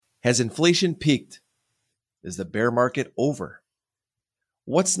Has inflation peaked? Is the bear market over?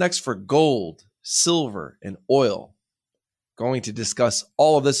 What's next for gold, silver, and oil? Going to discuss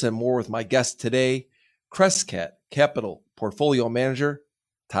all of this and more with my guest today, Crescat Capital Portfolio Manager,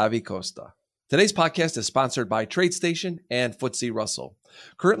 Tavi Costa. Today's podcast is sponsored by TradeStation and FTSE Russell.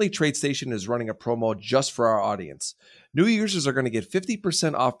 Currently, TradeStation is running a promo just for our audience. New users are going to get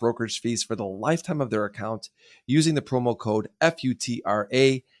 50% off brokerage fees for the lifetime of their account using the promo code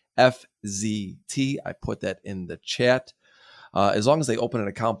FUTRAFZT. I put that in the chat. As long as they open an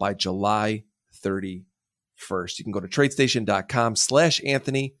account by July 31st. You can go to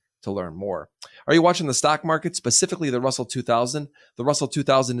tradestation.com/Anthony to learn more. Are you watching the stock market, specifically the Russell 2000? The Russell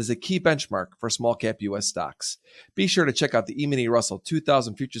 2000 is a key benchmark for small cap U.S. stocks. Be sure to check out the E-mini Russell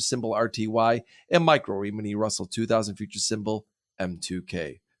 2000 future symbol RTY and micro E-mini Russell 2000 future symbol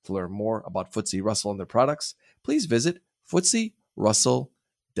M2K. To learn more about FTSE Russell and their products, please visit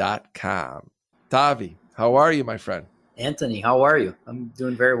FTSERussell.com. Tavi, how are you, my friend? Anthony, how are you? I'm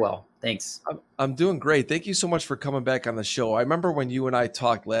doing very well. Thanks. I'm doing great. Thank you so much for coming back on the show. I remember when you and I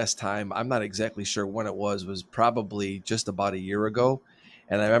talked last time, I'm not exactly sure when it was probably just about a year ago.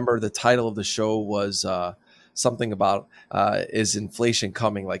 And I remember the title of the show was something about, is inflation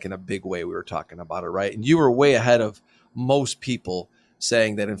coming like in a big way? We were talking about it, right? And you were way ahead of most people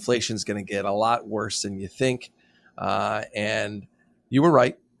saying that inflation is going to get a lot worse than you think. And you were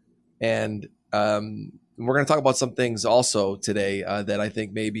right. And we're going to talk about some things also today that I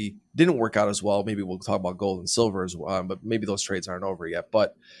think maybe didn't work out as well. Maybe we'll talk about gold and silver as well, but maybe those trades aren't over yet.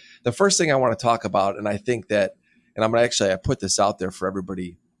 But the first thing I want to talk about, and I think that, and I'm going to actually, I put this out there for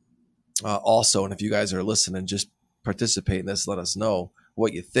everybody also. And if you guys are listening, just participate in this. Let us know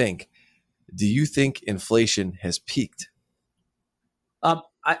what you think. Do you think inflation has peaked?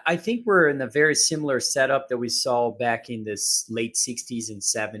 I think we're in a very similar setup that we saw back in the late 60s and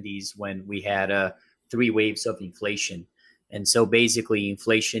 70s when we had three waves of inflation. And so basically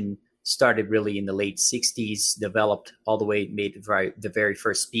inflation started really in the late 60s, developed all the way, made the very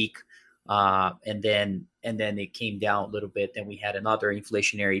first peak. And then it came down a little bit. Then we had another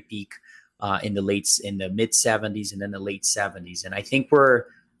inflationary peak in the mid 70s and then the late 70s. And I think we're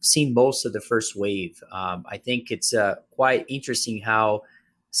seeing most of the first wave. I think it's quite interesting how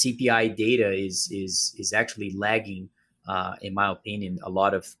CPI data is actually lagging, in my opinion, a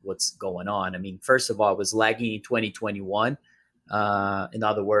lot of what's going on. I mean, first of all, it was lagging in 2021. In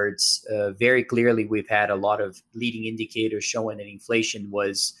other words, very clearly, we've had a lot of leading indicators showing that inflation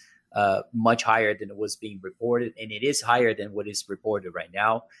was much higher than it was being reported, and it is higher than what is reported right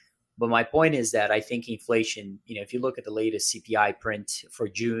now. But my point is that I think inflation, if you look at the latest CPI print for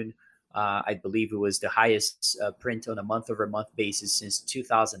June, I believe it was the highest print on a month-over-month basis since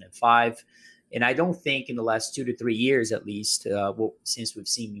 2005. And I don't think in the last 2 to 3 years, at least, since we've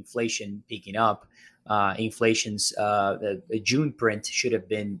seen inflation picking up, inflation's the June print should have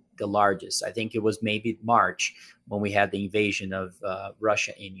been the largest. I think it was maybe March when we had the invasion of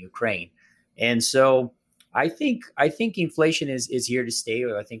Russia in Ukraine. And so I think inflation is here to stay.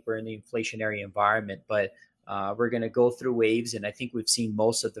 I think we're in the inflationary environment, but we're going to go through waves, and I think we've seen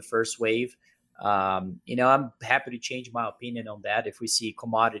most of the first wave. I'm happy to change my opinion on that if we see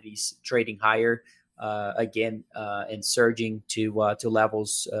commodities trading higher again and surging to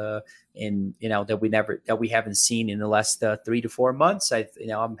levels that we haven't seen in the last 3 to 4 months.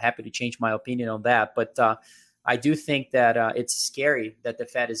 I'm happy to change my opinion on that, but I do think that it's scary that the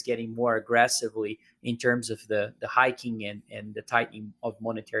Fed is getting more aggressively in terms of the hiking and the tightening of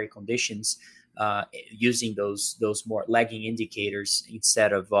monetary conditions, using those more lagging indicators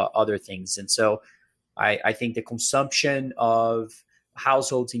instead of other things. And so I think the consumption of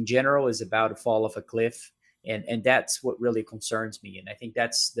households in general is about to fall off a cliff. And that's what really concerns me. And I think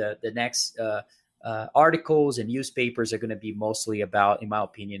that's the next articles and newspapers are going to be mostly about, in my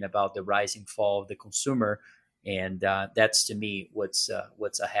opinion, about the rising fall of the consumer. And that's, to me, what's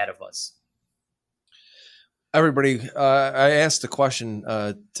ahead of us. Everybody, I asked the question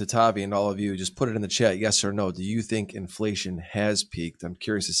to Tavi and all of you. Just put it in the chat, yes or no. Do you think inflation has peaked? I'm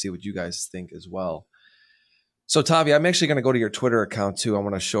curious to see what you guys think as well. So, Tavi, I'm actually going to go to your Twitter account, too. I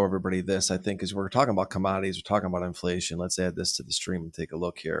want to show everybody this, I think, as we're talking about commodities, we're talking about inflation. Let's add this to the stream and take a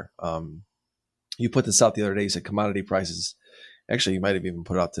look here. You put this out the other day. You said commodity prices. Actually, you might have even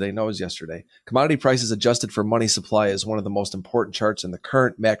put it out today. No, it was yesterday. Commodity prices adjusted for money supply is one of the most important charts in the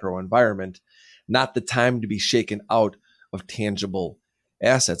current macro environment. Not the time to be shaken out of tangible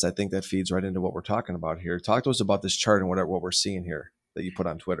assets. I think that feeds right into what we're talking about here. Talk to us about this chart and what we're seeing here that you put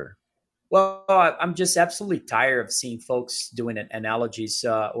on Twitter. Well, I'm just absolutely tired of seeing folks doing analogies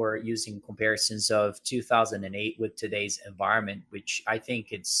or using comparisons of 2008 with today's environment, which I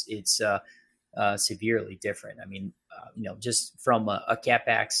think it's severely different. I mean, just from a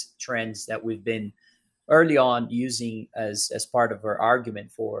capex trends that we've been early on using as part of our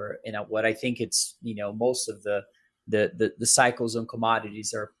argument for what I think it's most of the cycles on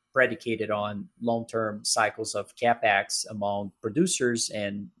commodities are predicated on long-term cycles of capex among producers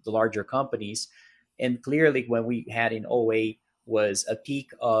and the larger companies. And clearly when we had in '08 was a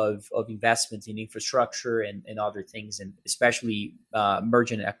peak of investments in infrastructure and other things, and especially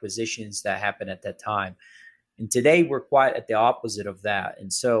merger and acquisitions that happened at that time. And today we're quite at the opposite of that.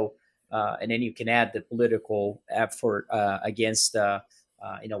 And so, and then you can add the political effort against,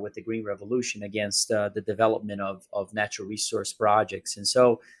 with the Green Revolution against the development of natural resource projects. And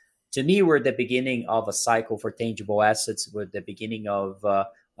so, to me, we're at the beginning of a cycle for tangible assets. We're at the beginning of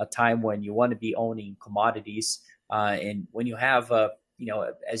a time when you want to be owning commodities. And when you have,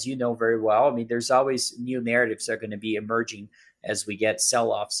 as you know very well, I mean, there's always new narratives that are going to be emerging as we get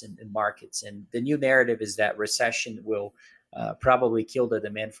sell-offs in markets. And the new narrative is that recession will probably kill the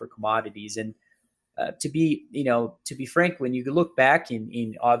demand for commodities. And to be frank, when you look back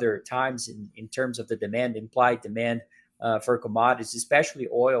in other times in terms of the demand, implied demand for commodities, especially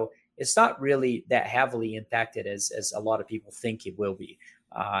oil, it's not really that heavily impacted as a lot of people think it will be.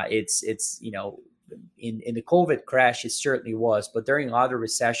 It's in the COVID crash, it certainly was, but during other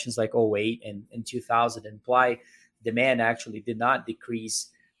recessions like '08 and 2000, implied demand actually did not decrease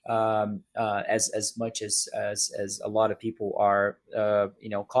as much as a lot of people are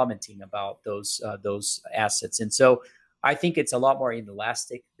commenting about those assets. And so I think it's a lot more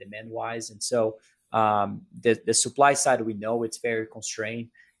inelastic demand wise. And so the supply side, we know it's very constrained.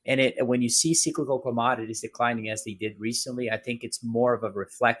 And when you see cyclical commodities declining as they did recently, I think it's more of a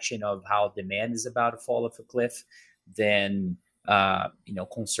reflection of how demand is about to fall off a cliff than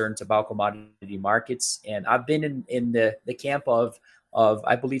concerns about commodity markets. And I've been in the camp of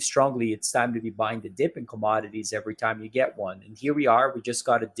I believe strongly it's time to be buying the dip in commodities every time you get one. And here we are. We just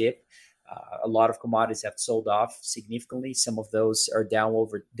got a dip. A lot of commodities have sold off significantly. Some of those are down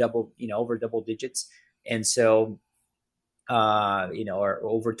over double digits. And so or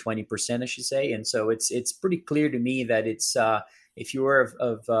over 20%, I should say. And so it's pretty clear to me that it's if you were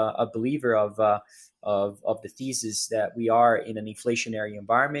a believer of the thesis that we are in an inflationary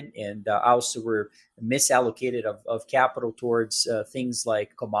environment, and also we're misallocated of capital towards things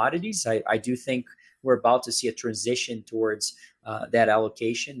like commodities. I do think we're about to see a transition towards that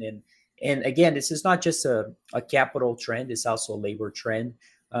allocation. And again, this is not just a capital trend; it's also a labor trend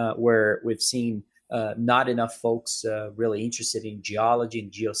where we've seen not enough folks really interested in geology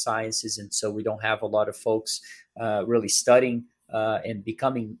and geosciences. And so we don't have a lot of folks really studying and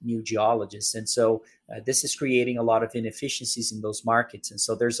becoming new geologists. And so this is creating a lot of inefficiencies in those markets. And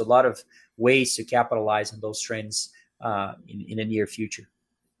so there's a lot of ways to capitalize on those trends in the near future.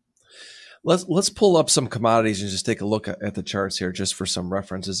 Let's pull up some commodities and just take a look at the charts here just for some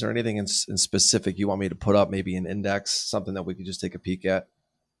reference. Is there anything in specific you want me to put up, maybe an index, something that we could just take a peek at?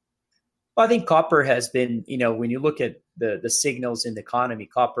 Well, I think copper has been, when you look at the signals in the economy,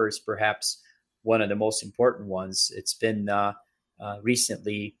 copper is perhaps one of the most important ones. It's been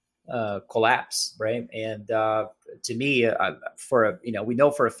recently collapsed, right? And to me, we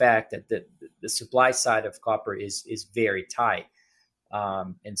know for a fact that the supply side of copper is very tight.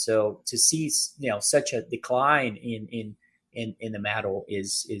 And so to see, such a decline in the metal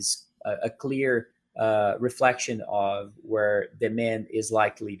is a clear reflection of where demand is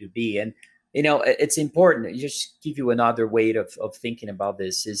likely to be. And it's important. Just give you another way of thinking about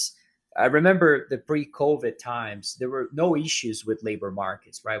this is, I remember the pre-COVID times, there were no issues with labor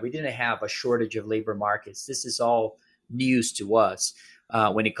markets, right? We didn't have a shortage of labor markets. This is all news to us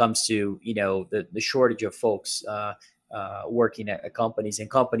when it comes to the shortage of folks working at companies. And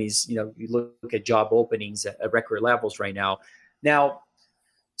companies, you look at job openings at record levels right now. Now,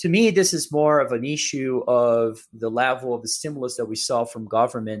 to me, this is more of an issue of the level of the stimulus that we saw from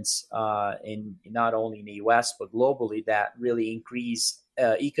governments in not only in the U.S. but globally that really increased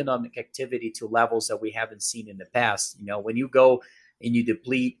economic activity to levels that we haven't seen in the past. When you go and you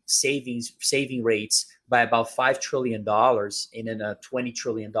deplete saving rates by about $5 trillion in a $20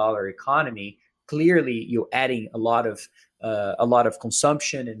 trillion economy, clearly you're adding a lot of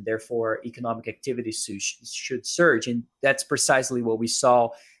consumption, and therefore economic activity should surge. And that's precisely what we saw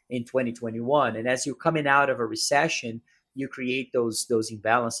in 2021. And as you're coming out of a recession, you create those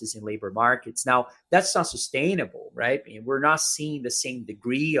imbalances in labor markets. Now, that's not sustainable, right? And we're not seeing the same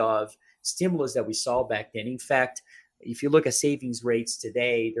degree of stimulus that we saw back then. In fact, if you look at savings rates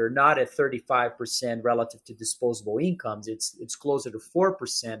today, they're not at 35% relative to disposable incomes. It's closer to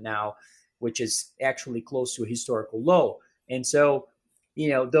 4% now, which is actually close to a historical low. And so,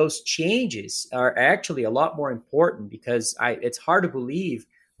 those changes are actually a lot more important, because it's hard to believe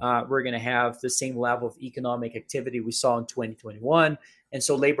we're going to have the same level of economic activity we saw in 2021. And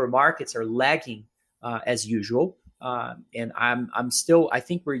so labor markets are lagging as usual. And I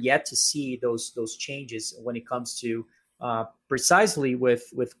think we're yet to see those changes when it comes to precisely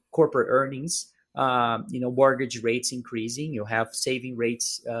with corporate earnings. Mortgage rates increasing, you'll have saving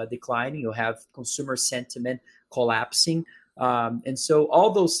rates declining, you'll have consumer sentiment collapsing. And so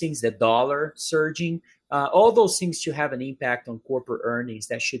all those things, the dollar surging, all those things should have an impact on corporate earnings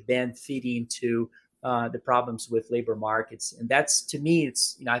that should then feed into the problems with labor markets. And that's, to me,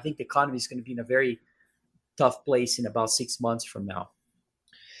 I think the economy is going to be in a very tough place in about 6 months from now.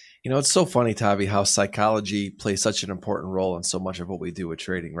 It's so funny, Tavi, how psychology plays such an important role in so much of what we do with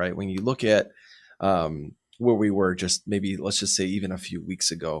trading, right? When you look at where we were just maybe, let's just say even a few weeks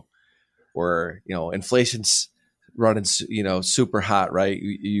ago, where, inflation's running, super hot, right?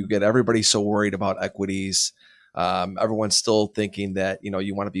 You get everybody so worried about equities. Everyone's still thinking that,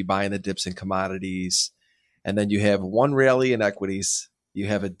 you want to be buying the dips in commodities. And then you have one rally in equities. You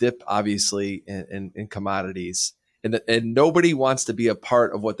have a dip, obviously, in commodities. And nobody wants to be a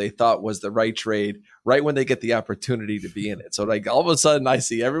part of what they thought was the right trade right when they get the opportunity to be in it. So like all of a sudden I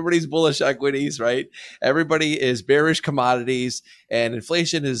see everybody's bullish equities, right? Everybody is bearish commodities, and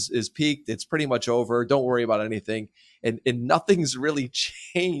inflation is peaked. It's pretty much over. Don't worry about anything. And nothing's really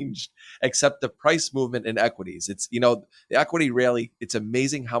changed except the price movement in equities. It's, the equity rally, it's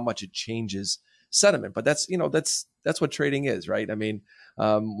amazing how much it changes sentiment, but that's what trading is, right? I mean,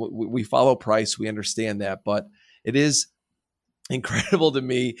 we follow price, we understand that, but it is incredible to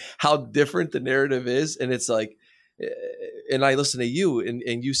me how different the narrative is. And it's like, and I listen to you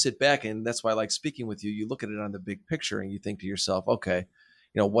and you sit back, and that's why I like speaking with you. You look at it on the big picture and you think to yourself, okay,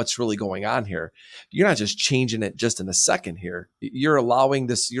 what's really going on here? You're not just changing it just in a second here. You're allowing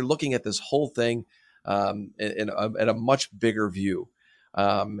this, you're looking at this whole thing at a much bigger view.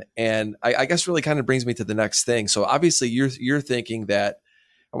 And I guess really kind of brings me to the next thing. So obviously you're thinking that,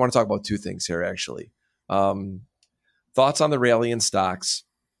 I want to talk about two things here, actually. Thoughts on the rally in stocks,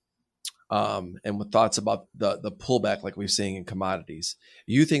 and with thoughts about the pullback like we're seeing in commodities.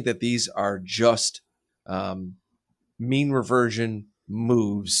 You think that these are just mean reversion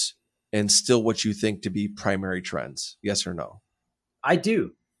moves and still what you think to be primary trends? Yes or no? I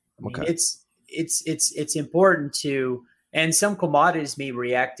do. Okay. It's important to, and some commodities may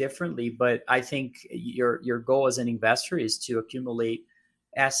react differently, but I think your goal as an investor is to accumulate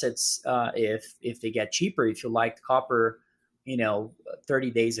assets if they get cheaper. If you liked copper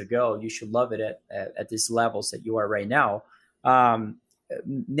 30 days ago, you should love it at these levels that you are right now.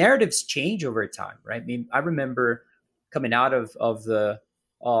 Narratives change over time, right? I mean, I remember coming out of the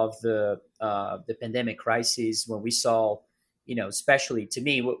pandemic crisis, when we saw, especially to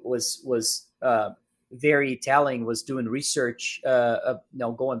me, what was very telling was doing research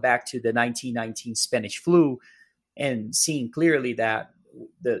going back to the 1919 Spanish flu, and seeing clearly that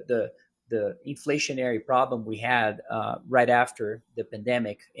the inflationary problem we had right after the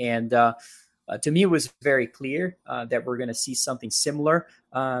pandemic. And to me, it was very clear that we're going to see something similar.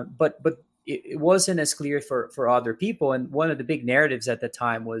 But it wasn't as clear for other people. And one of the big narratives at the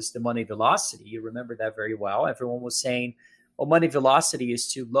time was the money velocity. You remember that very well. Everyone was saying, well, money velocity is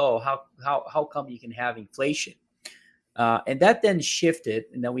too low. How come you can have inflation? And that then shifted,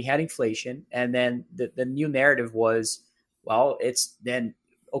 and then we had inflation. And then the new narrative was, well, it's then,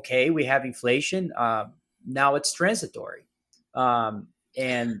 okay, we have inflation. Now it's transitory. And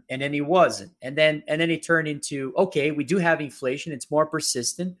then it wasn't. And then it turned into, okay, we do have inflation. It's more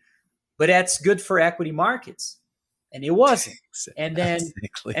persistent, but that's good for equity markets. And it wasn't. And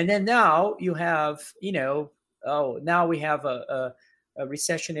then now you have, now we have a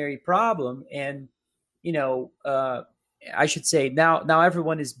recessionary problem. And, I should say now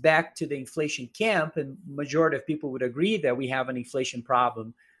everyone is back to the inflation camp, and majority of people would agree that we have an inflation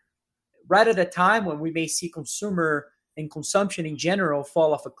problem right at a time when we may see consumer and consumption in general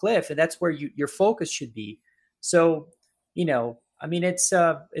fall off a cliff. And that's where your focus should be. So, I mean,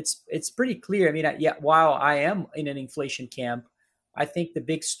 it's pretty clear. I mean, while I am in an inflation camp, I think the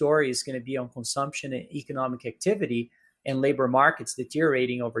big story is going to be on consumption and economic activity and labor markets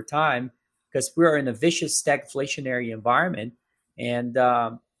deteriorating over time, because we are in a vicious stagflationary environment. And,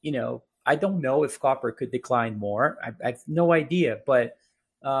 I don't know if copper could decline more. I have no idea. But,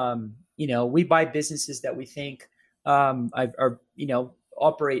 we buy businesses that we think are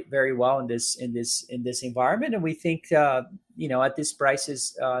operate very well in this environment, and we think at these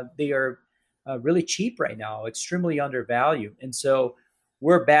prices they are really cheap right now, extremely undervalued. And so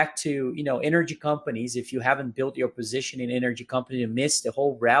we're back to energy companies. If you haven't built your position in energy company, you missed the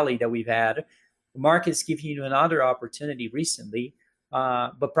whole rally that we've had. The market's giving you another opportunity recently,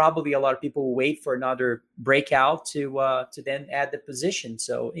 but probably a lot of people will wait for another breakout to then add the position.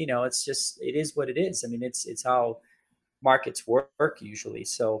 So it is what it is. I mean, it's how markets work usually.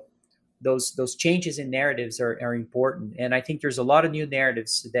 So those changes in narratives are important, and I think there's a lot of new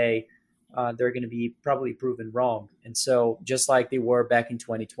narratives today. They're going to be probably proven wrong, and so just like they were back in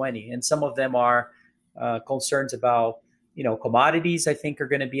 2020, and some of them are concerns about commodities. I think are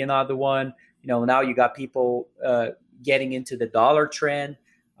going to be another one. Now you got people getting into the dollar trend,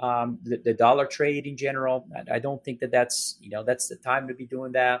 the dollar trade in general. I don't think that's the time to be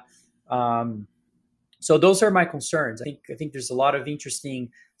doing that. So those are my concerns. I think there's a lot of interesting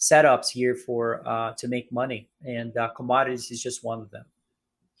setups here for to make money, and commodities is just one of them.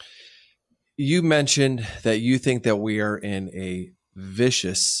 You mentioned that you think that we are in a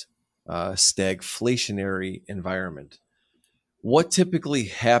vicious stagflationary environment. What typically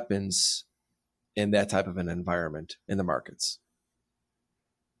happens in that type of an environment in the markets?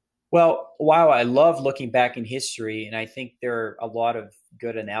 Well, while I love looking back in history, and I think there are a lot of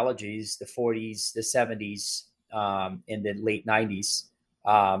good analogies, the 40s, the 70s, and the late 90s,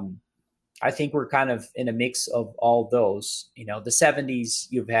 I think we're kind of in a mix of all those. The 70s,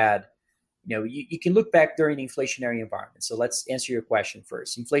 you've had, you can look back during inflationary environments. So let's answer your question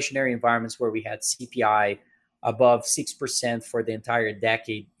first. Inflationary environments where we had CPI above 6% for the entire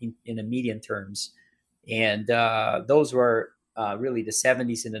decade in the median terms. And those were really the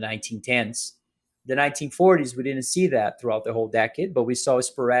 70s and the 1910s. The 1940s, we didn't see that throughout the whole decade, but we saw a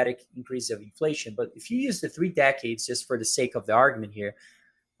sporadic increase of inflation. But if you use the 3 decades, just for the sake of the argument here,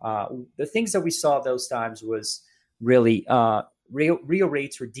 the things that we saw those times was really real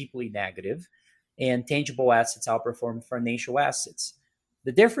rates were deeply negative, and tangible assets outperformed financial assets.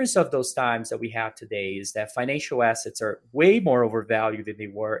 The difference of those times that we have today is that financial assets are way more overvalued than they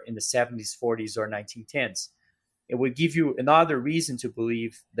were in the 70s, 40s, or 1910s. It would give you another reason to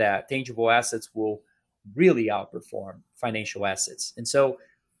believe that tangible assets will really outperform financial assets. And so,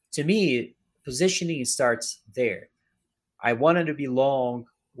 to me, positioning starts there. I wanted to be long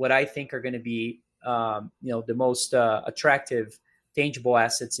what I think are going to be, the most attractive tangible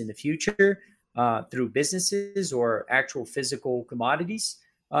assets in the future through businesses or actual physical commodities.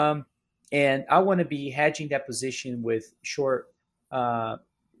 And I want to be hedging that position with short,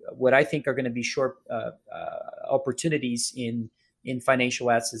 what I think are going to be short opportunities in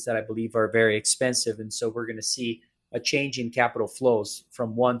financial assets that I believe are very expensive. And so we're going to see a change in capital flows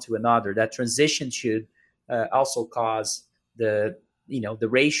from one to another. That transition should also cause the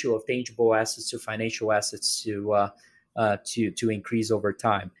ratio of tangible assets to financial assets to increase over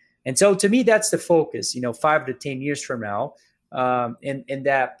time. And so to me, that's the focus, 5 to 10 years from now. And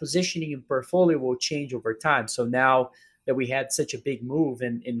that positioning in portfolio will change over time. So now that we had such a big move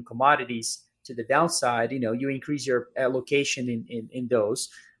in commodities to the downside, you increase your allocation in those.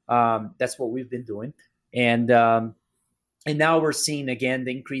 That's what we've been doing. And now we're seeing again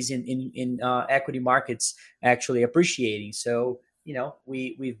the increase in equity markets actually appreciating. So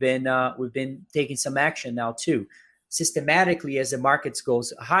we've been taking some action now too. Systematically, as the markets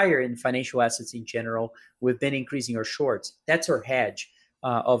goes higher in financial assets in general, we've been increasing our shorts. That's our hedge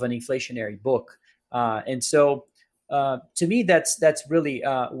of an inflationary book. And so to me, that's really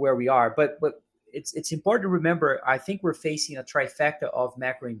where we are. But it's important to remember, I think we're facing a trifecta of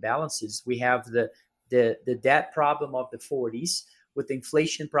macro imbalances. We have the debt problem of the 40s, with the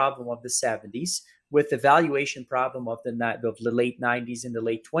inflation problem of the 70s, with the valuation problem of the late 90s and the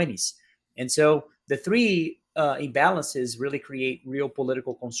late 20s. And so the three imbalances really create real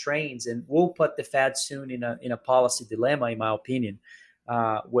political constraints, and will put the Fed soon in a policy dilemma, in my opinion,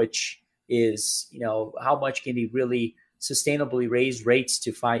 which is, how much can they really sustainably raise rates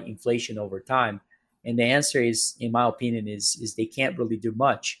to fight inflation over time? And the answer is, in my opinion, is they can't really do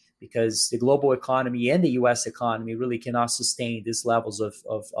much, because the global economy and the U.S. economy really cannot sustain these levels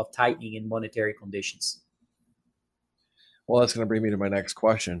of tightening in monetary conditions. Well, that's going to bring me to my next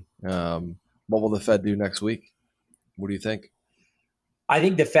question. What will the Fed do next week? What do you think? I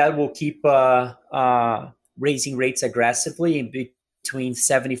think the Fed will keep raising rates aggressively in between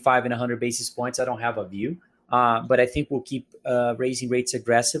 75 and 100 basis points. I don't have a view, but I think we'll keep raising rates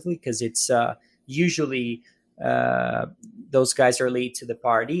aggressively, because it's usually those guys are late to the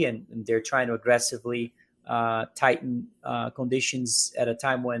party, and they're trying to aggressively tighten conditions at a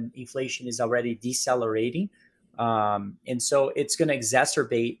time when inflation is already decelerating. And so it's going to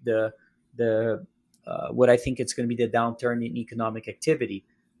exacerbate the what I think it's going to be the downturn in economic activity.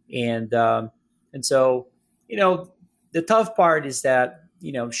 And and so, you know, the tough part is that,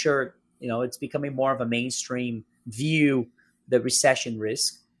 sure, it's becoming more of a mainstream view, the recession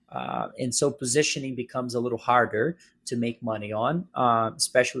risk. And so positioning becomes a little harder to make money on,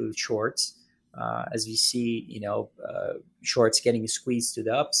 especially with shorts, as we see, shorts getting squeezed to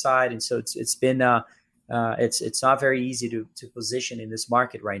the upside. And so it's been it's not very easy to position in this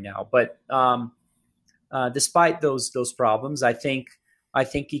market right now. But despite those problems, I think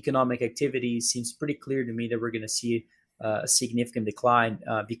economic activity seems pretty clear to me that we're going to see a significant decline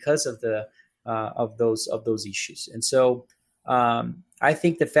because of the of those issues. And so I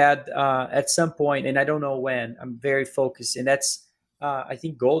think the Fed at some point, and I don't know when, I'm very focused, and that's I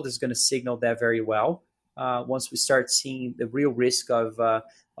think gold is going to signal that very well once we start seeing the real risk of a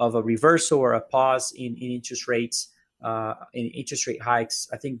reversal or a pause in interest rates, in interest rate hikes.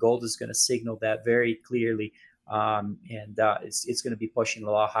 I think gold is going to signal that very clearly, and it's going to be pushing a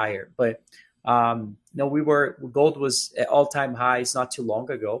lot higher. But gold was at all-time highs not too long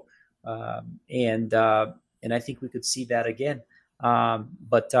ago, and I think we could see that again.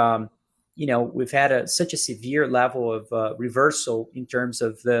 But we've had such a severe level of reversal in terms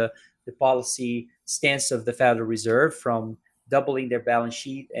of the policy stance of the Federal Reserve, from doubling their balance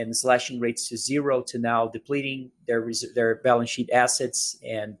sheet and slashing rates to zero to now depleting their balance sheet assets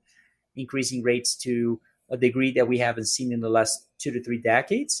and increasing rates to a degree that we haven't seen in the last 2 to 3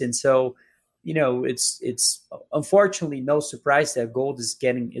 decades. And so, it's unfortunately no surprise that gold is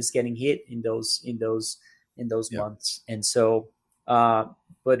getting hit in those months. And so,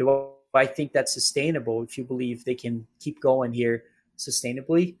 but do I think that's sustainable? If you believe they can keep going here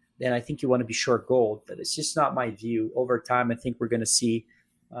sustainably, then I think you want to be short gold. But it's just not my view. Over time, I think we're going to see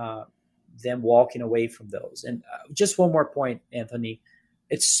them walking away from those. And just one more point, Anthony.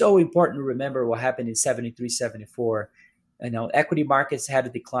 It's so important to remember what happened in 73, 74. Equity markets had to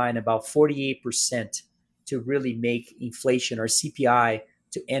decline about 48% to really make inflation or CPI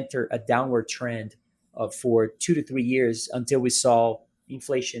to enter a downward trend for 2 to 3 years until we saw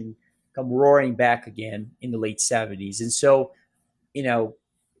inflation come roaring back again in the late 70s. And so,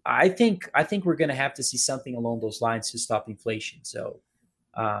 I think we're going to have to see something along those lines to stop inflation. So,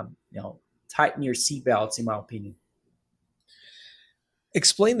 tighten your seatbelts, in my opinion.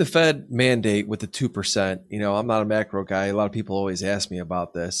 Explain the Fed mandate with the 2%. I'm not a macro guy. A lot of people always ask me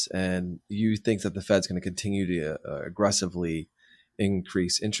about this, and you think that the Fed's going to continue to aggressively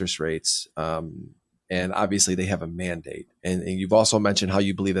increase interest rates. And obviously they have a mandate. And you've also mentioned how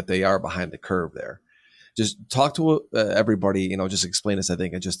you believe that they are behind the curve there. Just talk to everybody, just explain this, I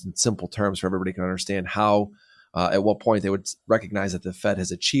think, just in simple terms for everybody can understand how, at what point they would recognize that the Fed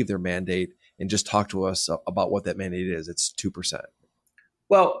has achieved their mandate, and just talk to us about what that mandate is. It's 2%.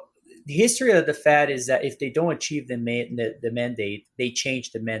 Well, the history of the Fed is that if they don't achieve the mandate, they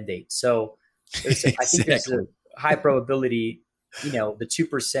change the mandate. So Exactly. I think there's a high probability, the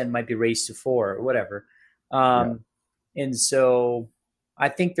 2% might be raised to 4% or whatever. And so I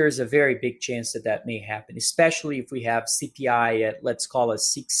think there's a very big chance that may happen, especially if we have CPI at, let's call it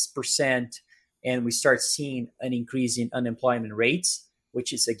 6%, and we start seeing an increase in unemployment rates,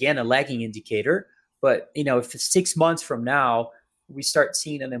 which is, again, a lagging indicator. But, if 6 months from now, we start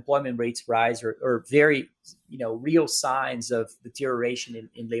seeing unemployment rates rise or very, real signs of deterioration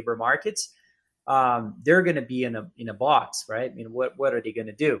in labor markets, they're going to be in a box, right? I mean, what are they going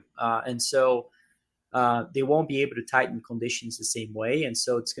to do? And so they won't be able to tighten conditions the same way. And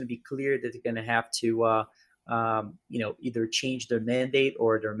so it's going to be clear that they're going to have to, either change their mandate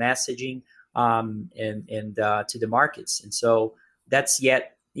or their messaging and to the markets. And so that's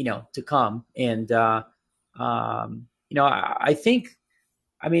yet, to come. And, I think,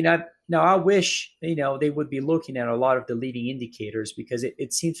 I wish, they would be looking at a lot of the leading indicators, because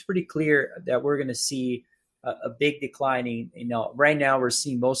it seems pretty clear that we're going to see a big declining. Right now we're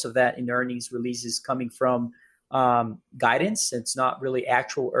seeing most of that in earnings releases coming from guidance. It's not really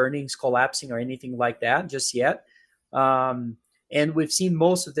actual earnings collapsing or anything like that just yet. And we've seen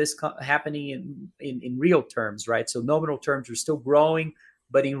most of this happening in real terms, right? So nominal terms are still growing,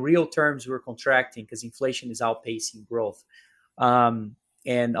 but in real terms, we're contracting because inflation is outpacing growth.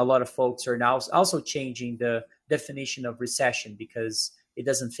 And a lot of folks are now also changing the definition of recession, because it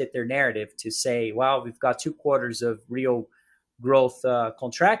doesn't fit their narrative to say, well, we've got 2 quarters of real growth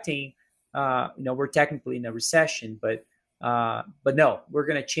contracting. We're technically in a recession, but no, we're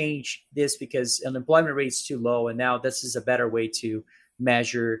going to change this because unemployment rate is too low. And now this is a better way to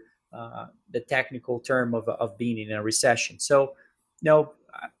measure the technical term of being in a recession. So,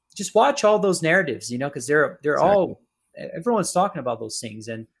 just watch all those narratives, because they're Exactly. all, everyone's talking about those things,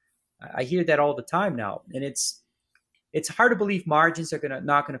 and I hear that all the time now, and it's hard to believe margins are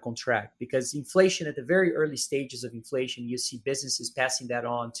not gonna contract, because inflation, at the very early stages of inflation, you see businesses passing that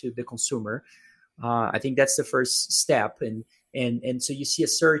on to the consumer. I think that's the first step, and so you see a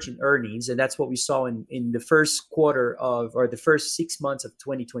surge in earnings, and that's what we saw in the first quarter of, or the first 6 months of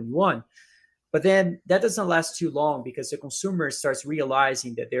 2021. But then that doesn't last too long, because the consumer starts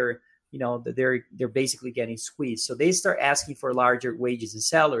realizing that they're basically getting squeezed. So they start asking for larger wages and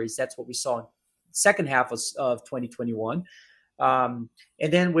salaries. That's what we saw in the second half of 2021. And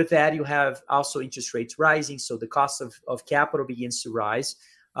then with that, you have also interest rates rising. So the cost of capital begins to rise,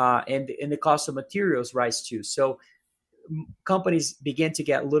 and the cost of materials rise too. So companies begin to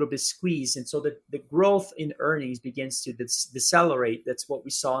get a little bit squeezed. And so the growth in earnings begins to decelerate. That's what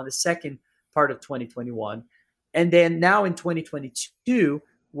we saw in the second part of 2021. And then now in 2022,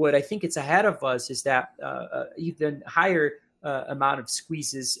 what I think it's ahead of us is that even higher amount of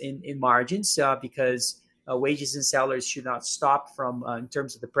squeezes in margins, because wages and salaries should not stop from in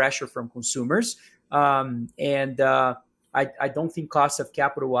terms of the pressure from consumers. And I don't think cost of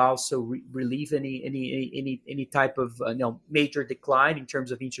capital will also relieve any type of major decline in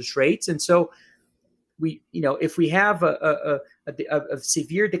terms of interest rates. And so if we have a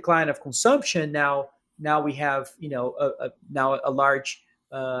severe decline of consumption, now we have now a large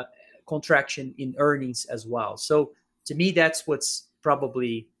contraction in earnings as well. So to me, that's what's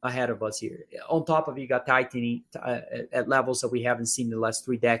probably ahead of us here. On top of, you got tightening at levels that we haven't seen in the last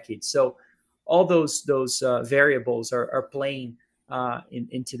 3 decades. So all those variables are playing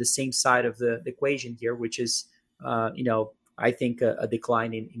into the same side of the equation here, which is I think a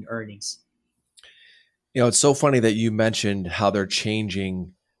decline in earnings. It's so funny that you mentioned how they're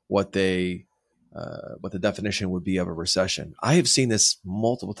changing what the definition would be of a recession. I have seen this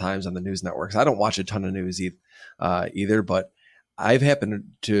multiple times on the news networks. I don't watch a ton of news either, but I've happened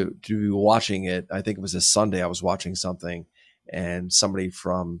to be watching it. I think it was a Sunday. I was watching something, and somebody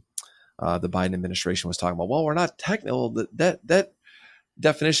from the Biden administration was talking about, well, we're not technical. That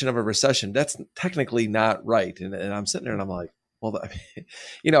definition of a recession, that's technically not right. And I'm sitting there and I'm like, well,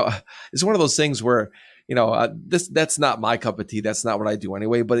 it's one of those things where, that's not my cup of tea. That's not what I do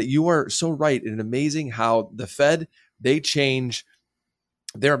anyway. But you are so right. And amazing how the Fed, they change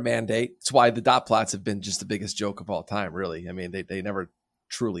their mandate. It's why the dot plots have been just the biggest joke of all time, really. I mean, they never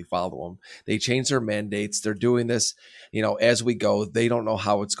truly follow them. They change their mandates. They're doing this, as we go. They don't know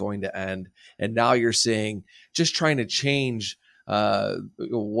how it's going to end. And now you're seeing just trying to change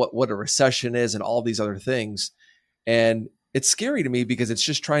what a recession is and all these other things. And it's scary to me because it's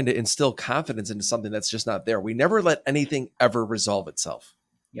just trying to instill confidence into something that's just not there. We never let anything ever resolve itself.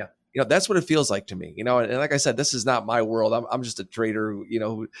 Yeah. That's what it feels like to me, and like I said, this is not my world. I'm just a trader,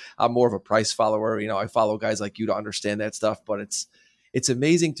 I'm more of a price follower. I follow guys like you to understand that stuff, but it's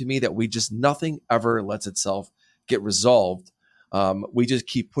amazing to me that nothing ever lets itself get resolved. We just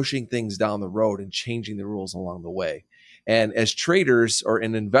keep pushing things down the road and changing the rules along the way. And as traders or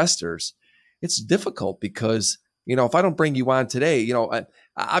in investors, it's difficult because, if I don't bring you on today,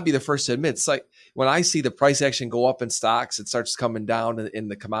 I'd be the first to admit, it's like when I see the price action go up in stocks, it starts coming down in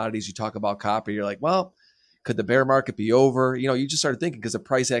the commodities. You talk about copper, you're like, well, could the bear market be over? You just start thinking because the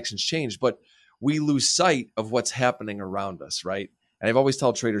price actions changed, but we lose sight of what's happening around us, right? And I've always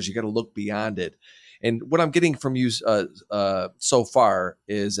told traders, you got to look beyond it. And what I'm getting from you so far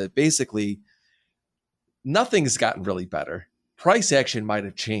is that basically nothing's gotten really better. Price action might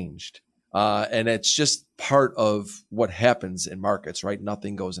have changed. And it's just part of what happens in markets, right?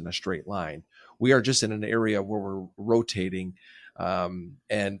 Nothing goes in a straight line. We are just in an area where we're rotating.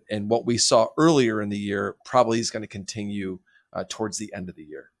 And what we saw earlier in the year probably is going to continue towards the end of the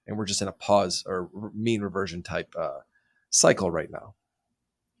year. And we're just in a pause or mean reversion type cycle right now.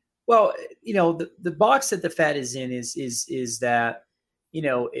 Well, the box that the Fed is in is that,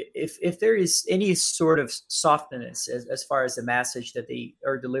 if there is any sort of softness as far as the message that they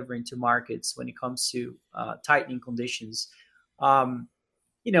are delivering to markets when it comes to tightening conditions,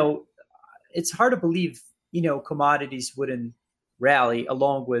 it's hard to believe, commodities wouldn't rally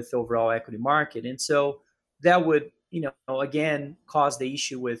along with the overall equity market. And so that would, again, cause the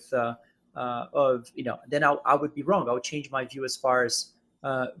issue with then I would be wrong. I would change my view as far as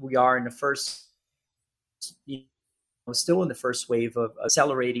we are in the first, still in the first wave of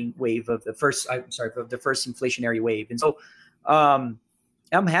accelerating wave of the first inflationary wave. And so I'm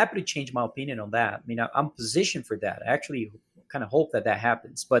happy to change my opinion on that. I mean, I'm positioned for that. I actually kind of hope that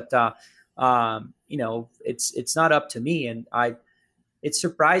happens, but it's not up to me. And it's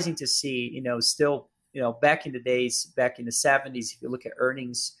surprising to see, still, back in the days, back in the 70s, if you look at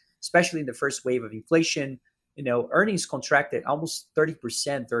earnings especially in the first wave of inflation, earnings contracted almost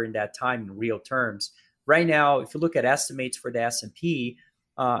 30% during that time in real terms. Right now, if you look at estimates for the S&P,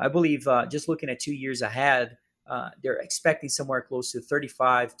 I believe just looking at 2 years ahead, they're expecting somewhere close to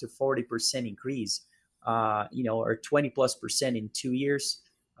 35 to 40% increase, or 20 plus percent in 2 years,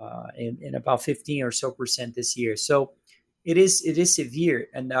 and about 15 or so percent this year. So it is severe,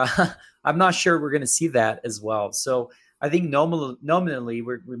 and I'm not sure we're going to see that as well. So I think nominally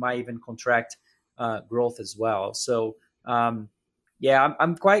we might even contract growth as well. So yeah,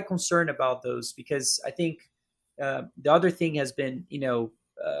 I'm quite concerned about those, because I think the other thing has been,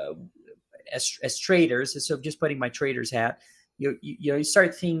 as traders. So just putting my trader's hat, you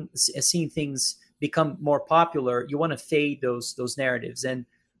start seeing things become more popular. You want to fade those narratives. And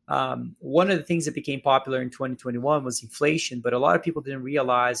one of the things that became popular in 2021 was inflation, but a lot of people didn't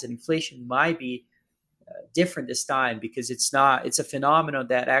realize that inflation might be different this time, because it's a phenomenon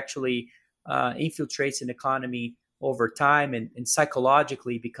that actually infiltrates an economy over time, and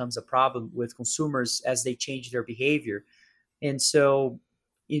psychologically becomes a problem with consumers as they change their behavior. And so,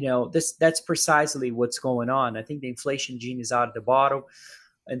 that's precisely what's going on. I think the inflation gene is out of the bottle.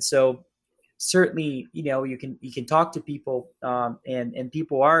 And so certainly, you can talk to people, and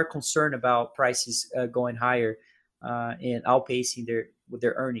people are concerned about prices going higher and outpacing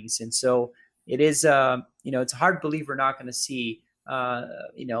their earnings. And so it is, it's hard to believe we're not going to see,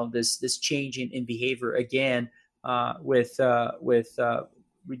 this change in behavior again, with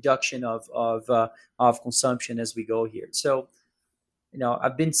reduction of consumption as we go here. So,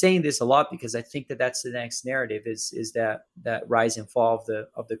 I've been saying this a lot, because I think that that's the next narrative, is that rise and fall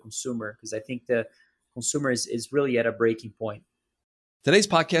of the consumer, because I think the consumer is really at a breaking point. Today's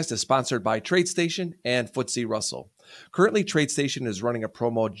podcast is sponsored by TradeStation and FTSE Russell. Currently, TradeStation is running a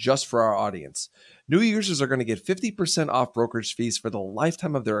promo just for our audience. New users are going to get 50% off brokerage fees for the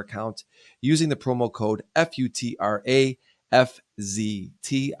lifetime of their account using the promo code FUTRAFZT.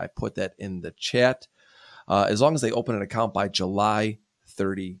 I put that in the chat. As long as they open an account by July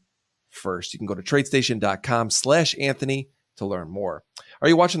 31st. You can go to tradestation.com/Anthony to learn more. Are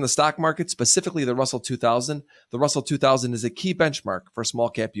you watching the stock market, specifically the Russell 2000? The Russell 2000 is a key benchmark for small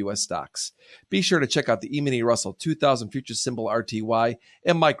cap U.S. stocks. Be sure to check out the E-mini Russell 2000 future symbol RTY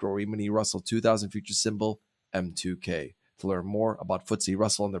and micro E-mini Russell 2000 future symbol M2K. To learn more about FTSE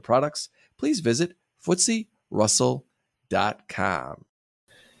Russell and their products, please visit FTSERussell.com.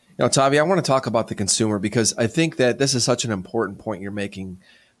 Tavi, I want to talk about the consumer, because I think that this is such an important point you're making,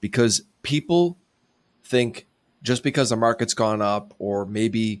 because people think just because the market's gone up, or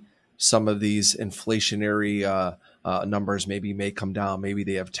maybe some of these inflationary numbers may come down, maybe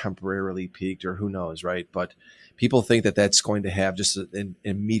they have temporarily peaked, or who knows, right? But people think that that's going to have just an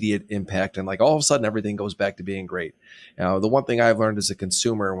immediate impact, and like all of a sudden everything goes back to being great. The one thing I've learned as a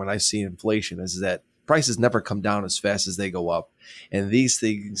consumer when I see inflation is that prices never come down as fast as they go up, and these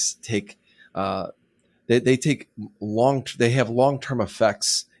things take they have long-term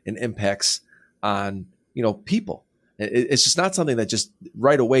effects and impacts on people. It's just not something that just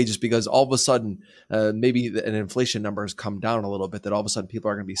right away, just because all of a sudden maybe an inflation number has come down a little bit, that all of a sudden people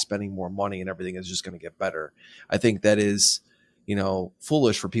are going to be spending more money and everything is just going to get better. I think that is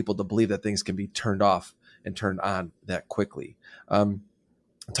foolish for people to believe that things can be turned off and turned on that quickly.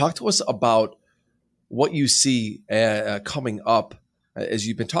 Talk to us about what you see coming up, as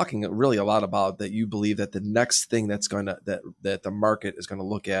you've been talking really a lot about, that you believe that the next thing that the market is going to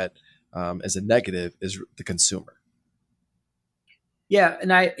look at as a negative is the consumer. Yeah, and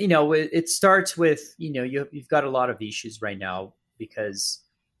it starts with you've got a lot of issues right now, because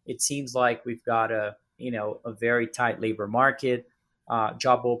it seems like we've got a very tight labor market.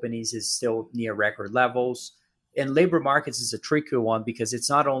 Job openings is still near record levels. And labor markets is a tricky one, because it's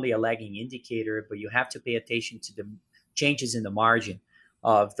not only a lagging indicator, but you have to pay attention to the changes in the margin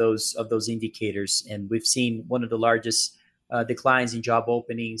of those indicators. And we've seen one of the largest declines in job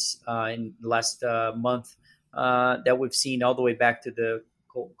openings in the last month that we've seen all the way back to the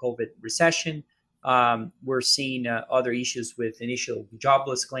COVID recession. We're seeing other issues with initial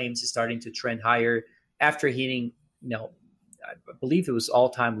jobless claims starting to trend higher after hitting, I believe it was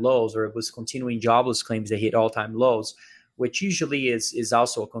all-time lows, or it was continuing jobless claims that hit all-time lows, which usually is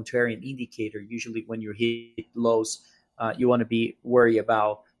also a contrarian indicator. Usually when you hit lows, you want to be worried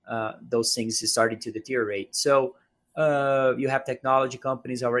about those things starting to deteriorate. So you have technology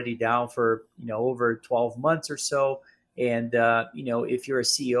companies already down for over 12 months or so. And if you're a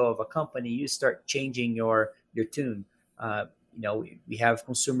CEO of a company, you start changing your tune. We have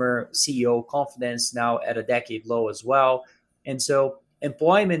consumer CEO confidence now at a decade low as well. And so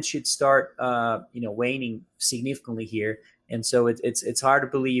employment should start, waning significantly here. And so it's hard to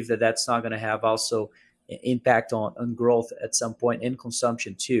believe that that's not going to have also impact on growth at some point and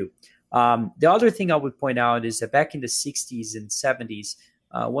consumption too. The other thing I would point out is that back in the 60s and 70s,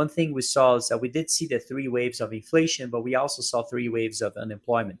 one thing we saw is that we did see the three waves of inflation, but we also saw three waves of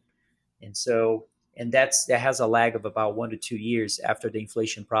unemployment. And so, and that has a lag of about 1 to 2 years after the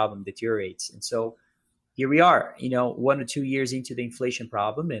inflation problem deteriorates. And so here we are, 1 to 2 years into the inflation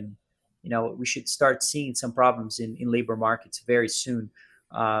problem, and we should start seeing some problems in labor markets very soon.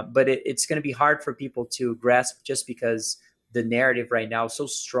 But it's going to be hard for people to grasp just because the narrative right now is so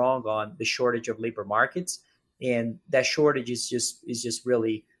strong on the shortage of labor markets, and that shortage is just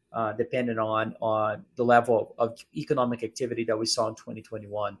really dependent on the level of economic activity that we saw in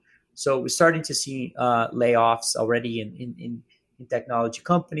 2021. So we're starting to see layoffs already in technology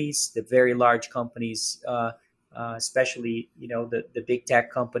companies, the very large companies, especially the big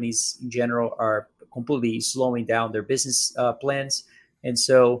tech companies in general are completely slowing down their business plans. And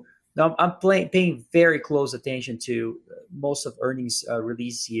so now I'm paying very close attention to most of earnings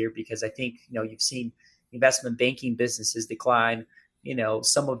release here, because I think you've seen investment banking businesses decline,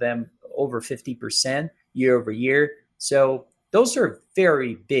 some of them over 50% year over year. So those are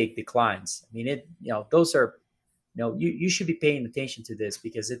very big declines. I mean, those are, you should be paying attention to this,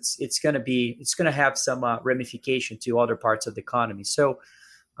 because it's going to have some ramification to other parts of the economy. So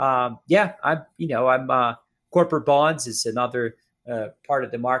I'm corporate bonds is another part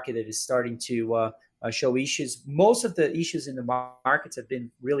of the market that is starting to show issues. Most of the issues in the markets have been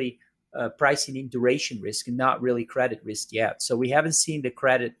really pricing in duration risk and not really credit risk yet. So we haven't seen the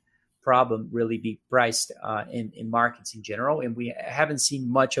credit problem really be priced in markets in general, and we haven't seen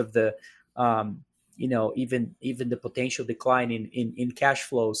much of the even the potential decline in cash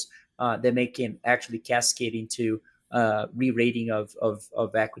flows that can actually cascade into re-rating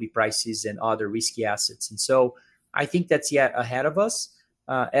of equity prices and other risky assets. And so I think that's yet ahead of us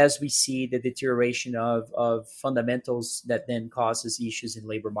as we see the deterioration of fundamentals that then causes issues in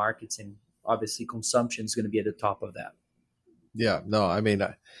labor markets, and obviously consumption is going to be at the top of that. Yeah, no, I mean,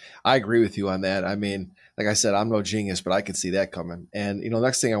 I agree with you on that. I mean, like I said, I'm no genius, but I could see that coming. And,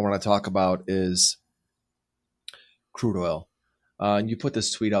 next thing I want to talk about is crude oil. And you put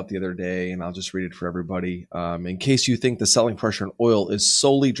this tweet out the other day, and I'll just read it for everybody. In case you think the selling pressure on oil is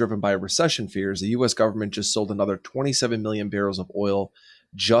solely driven by recession fears, the U.S. government just sold another 27 million barrels of oil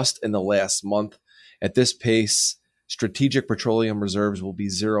just in the last month. At this pace, strategic petroleum reserves will be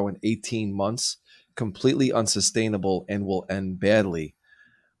zero in 18 months. Completely unsustainable and will end badly.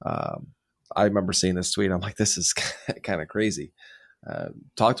 I remember seeing this tweet. I'm like, this is kind of crazy.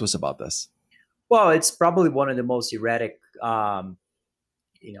 Talk to us about this. Well, it's probably one of the most erratic,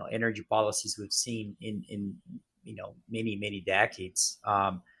 energy policies we've seen in many decades.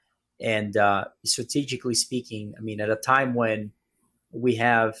 And strategically speaking, I mean, at a time when we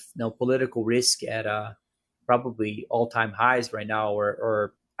have political risk at probably all-time highs right now,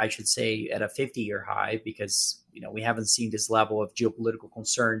 or I should say at a 50-year high, because we haven't seen this level of geopolitical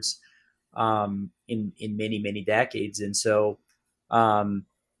concerns in many decades. And so I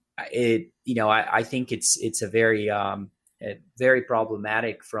think it's a very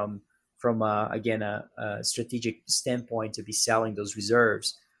problematic from again a strategic standpoint to be selling those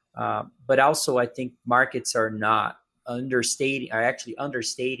reserves. But also I think markets are actually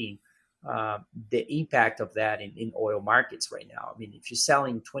understating the impact of that in oil markets right now. I mean, if you're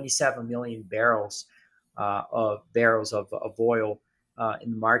selling 27 million barrels of oil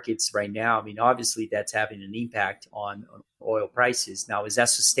in the markets right now, I mean, obviously that's having an impact on oil prices. Now, is that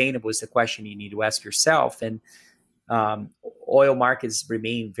sustainable is the question you need to ask yourself. And oil markets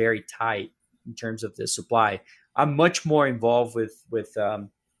remain very tight in terms of the supply. I'm much more involved with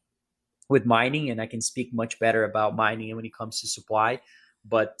mining, and I can speak much better about mining when it comes to supply.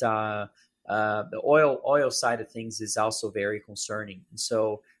 But the oil side of things is also very concerning. And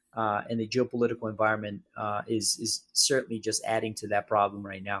so, and the geopolitical environment is certainly just adding to that problem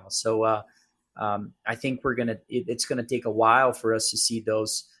right now. So I think it's gonna take a while for us to see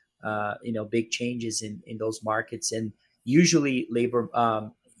those big changes in those markets. And usually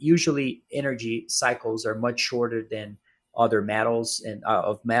energy cycles are much shorter than other metals and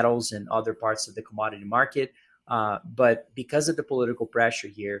other parts of the commodity market. But because of the political pressure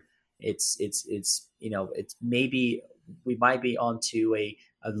here, it's maybe we might be onto a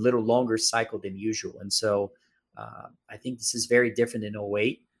little longer cycle than usual. And so I think this is very different in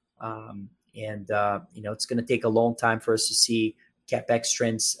 2008. It's going to take a long time for us to see CapEx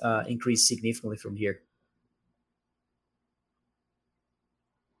trends increase significantly from here.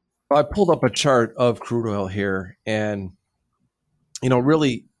 I pulled up a chart of crude oil here, and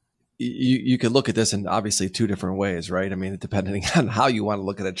really, you could look at this in obviously two different ways, right? I mean, depending on how you want to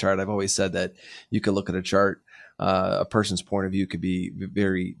look at a chart. I've always said that you could look at a chart. A person's point of view could be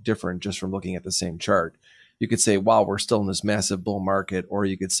very different just from looking at the same chart. You could say, wow, we're still in this massive bull market, or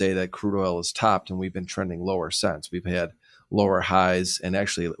you could say that crude oil is topped and we've been trending lower since. We've had lower highs and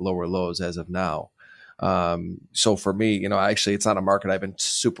actually lower lows as of now. So for me, actually, it's not a market I've been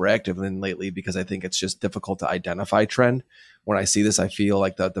super active in lately because I think it's just difficult to identify trend. When I see this, I feel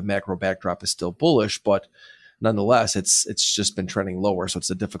like the macro backdrop is still bullish, but nonetheless, it's just been trending lower. So it's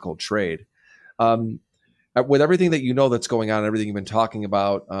a difficult trade. With everything that that's going on, everything you've been talking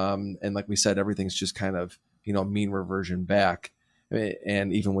about, and like we said, everything's just kind of mean reversion back.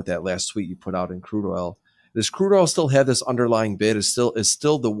 And even with that last tweet you put out in crude oil, does crude oil still have this underlying bid? Is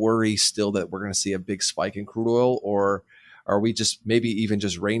still the worry still that we're going to see a big spike in crude oil, or are we just maybe even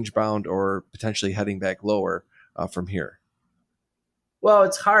just range bound or potentially heading back lower from here? Well,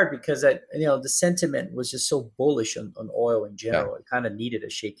 it's hard because the sentiment was just so bullish on oil in general. It kind of needed a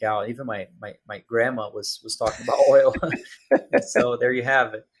shakeout. Even my grandma was talking about oil, so there you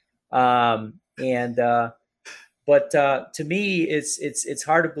have it. But to me, it's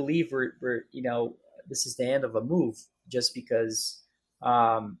hard to believe we're this is the end of a move, just because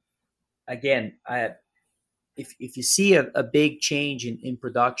again, if you see a big change in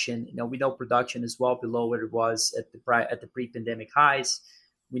production, we know production is well below what it was at the pre-pandemic highs.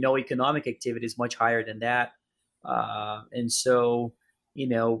 We know economic activity is much higher than that, and so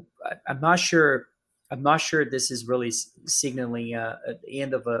I'm not sure. I'm not sure this is really signaling at the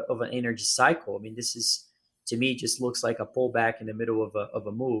end of an energy cycle. I mean, this is, to me, just looks like a pullback in the middle of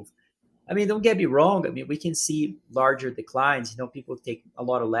a move. I mean, don't get me wrong. I mean, we can see larger declines. People take a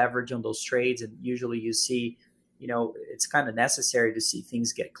lot of leverage on those trades, and usually you see, it's kind of necessary to see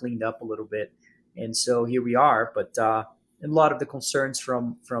things get cleaned up a little bit. And so here we are. But a lot of the concerns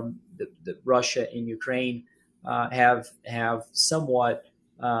from the Russia and Ukraine have somewhat,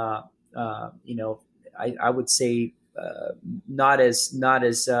 I would say, not as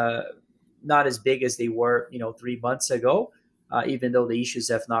big as they were, 3 months ago. Even though the issues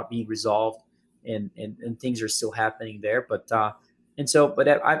have not been resolved and things are still happening there. But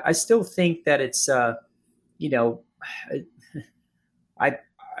I still think that it's, I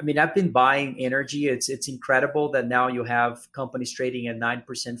mean, I've been buying energy. It's incredible that now you have companies trading at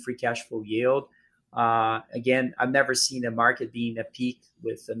 9% free cash flow yield. Again, I've never seen a market being a peak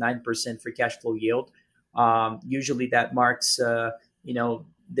with a 9% free cash flow yield. Usually that marks,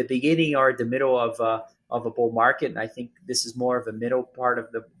 the beginning or the middle of a bull market. And I think this is more of a middle part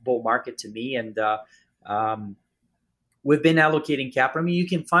of the bull market to me. And we've been allocating capital. I mean, you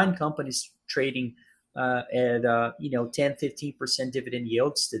can find companies trading at 10, 15% dividend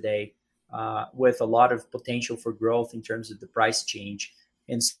yields today with a lot of potential for growth in terms of the price change.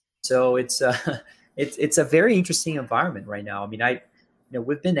 And so it's a very interesting environment right now. I mean,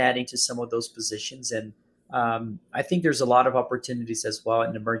 we've been adding to some of those positions, and I think there's a lot of opportunities as well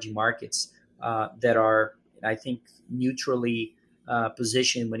in emerging markets that are, I think, neutrally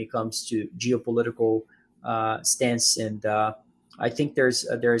positioned when it comes to geopolitical stance, and I think there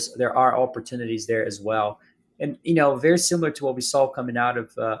are opportunities there as well. And very similar to what we saw coming out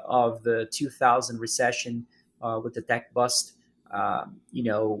of the 2000 recession with the tech bust.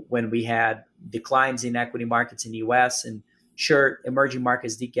 When we had declines in equity markets in the U.S. and sure, emerging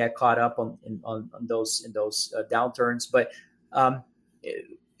markets did get caught up on those downturns, but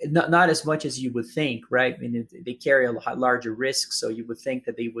not as much as you would think, right? I mean, they carry a larger risk, so you would think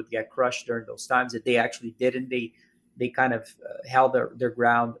that they would get crushed during those times. That they actually didn't. They kind of held their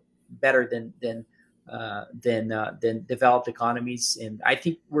ground better than developed economies, and I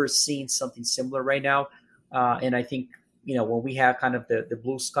think we're seeing something similar right now. And I think when we have kind of the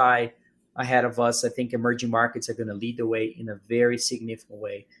blue sky ahead of us, I think emerging markets are going to lead the way in a very significant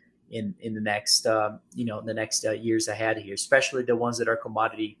way in the next years ahead here, especially the ones that are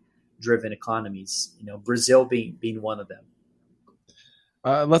commodity driven economies. Brazil being one of them.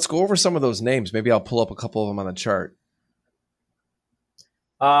 Let's go over some of those names. Maybe I'll pull up a couple of them on the chart.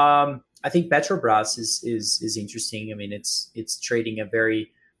 I think Petrobras is interesting. I mean, it's trading at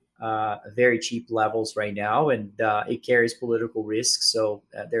very cheap levels right now, and it carries political risk. So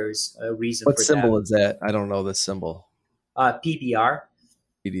there's a reason. What for symbol that. is that? I don't know this symbol. PBR.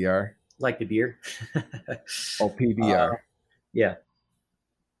 PDR. Like the beer. Oh, PBR. Yeah.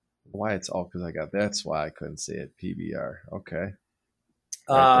 Why it's all because that's why I couldn't see it. PBR. Okay.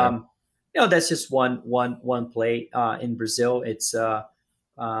 That's just one play in Brazil. It's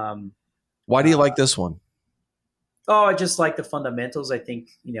why do you like this one? Oh, I just like the fundamentals. I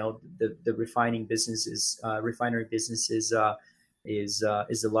think the refining businesses, refinery businesses, is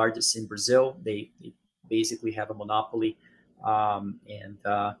the largest in Brazil. They basically have a monopoly, and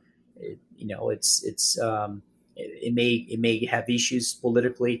it may have issues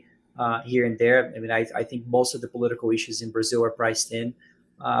politically here and there. I mean, I think most of the political issues in Brazil are priced in.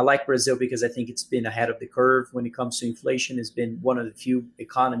 I like Brazil because I think it's been ahead of the curve when it comes to inflation. It's been one of the few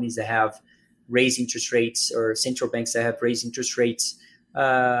economies that have raised interest rates, or central banks that have raised interest rates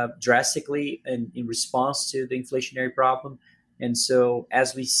drastically in response to the inflationary problem. And so,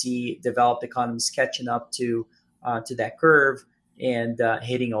 as we see developed economies catching up to that curve and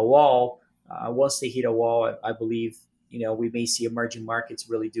hitting a wall, once they hit a wall, I believe we may see emerging markets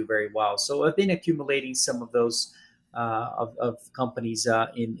really do very well. So I've been accumulating some of those of companies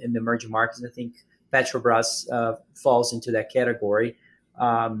in the emerging markets. I think Petrobras falls into that category.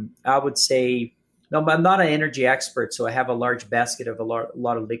 I would say, no, but I'm not an energy expert, so I have a large basket of a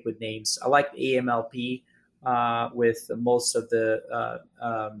lot of liquid names. I like AMLP with most of the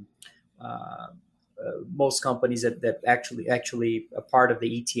most companies that actually a part of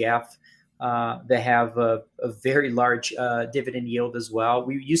the ETF. They have a very large dividend yield as well.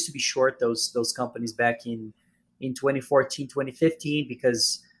 We used to be short those companies back in 2014, 2015,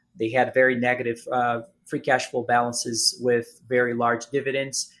 because they had very negative free cash flow balances with very large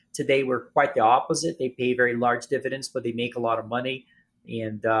dividends. Today, we're quite the opposite. They pay very large dividends, but they make a lot of money.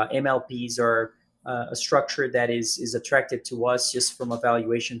 And MLPs are a structure that is attractive to us just from a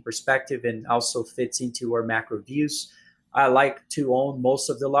valuation perspective, and also fits into our macro views. I like to own most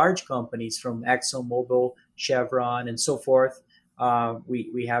of the large companies from ExxonMobil, Chevron, and so forth.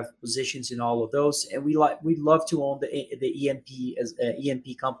 We have positions in all of those, and we love to own the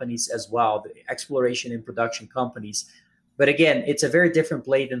E&P companies as well, the exploration and production companies. But again, it's a very different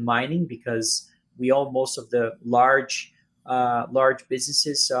play than mining, because we own most of the large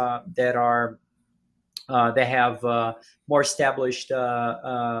businesses that have more established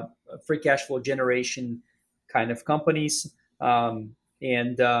free cash flow generation kind of companies. I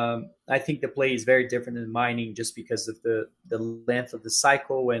think the play is very different than mining, just because of the length of the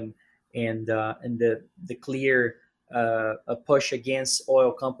cycle and the clear push against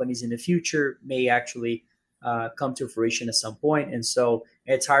oil companies in the future may actually come to fruition at some point. And so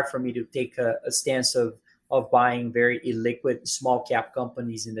it's hard for me to take a stance of buying very illiquid small cap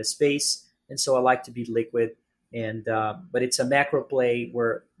companies in this space. And so I like to be liquid. But it's a macro play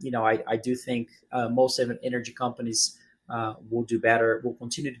where I do think most of the energy companies will do better, will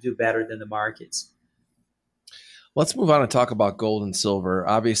continue to do better than the markets. Let's move on and talk about gold and silver.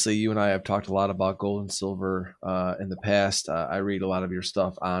 Obviously, you and I have talked a lot about gold and silver in the past. I read a lot of your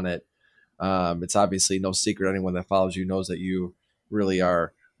stuff on it. It's obviously no secret. Anyone that follows you knows that you really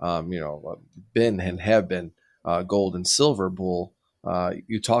are, been and have been gold and silver bull.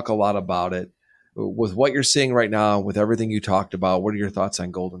 You talk a lot about it. With what you're seeing right now, with everything you talked about, what are your thoughts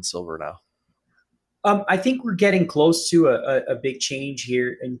on gold and silver now? I think we're getting close to a big change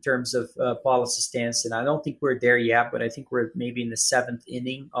here in terms of policy stance, and I don't think we're there yet. But I think we're maybe in the seventh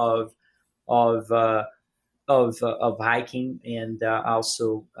inning of hiking and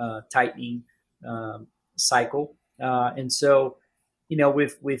also tightening cycle. And so,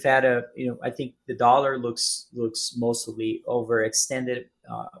 we've had I think the dollar looks mostly overextended,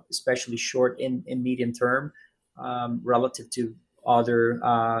 especially short and medium term, relative to other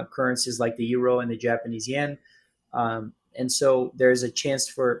currencies like the euro and the Japanese yen. And so there's a chance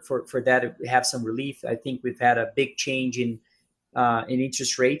for that to have some relief. I think we've had a big change in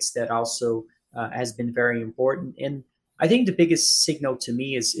interest rates that also has been very important. And I think the biggest signal to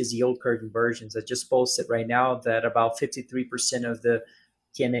me is yield curve inversions. I just posted right now that about 53% of the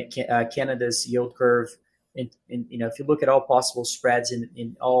Canada's yield curve, and if you look at all possible spreads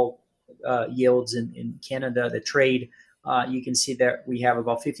in all yields in Canada, the trade, you can see that we have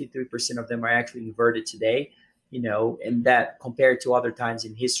about 53% of them are actually inverted today. And that, compared to other times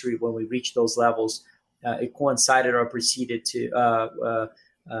in history when we reached those levels, it coincided or preceded to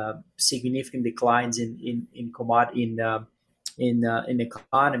significant declines in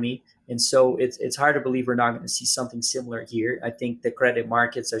economy. And so it's hard to believe we're not going to see something similar here. I think the credit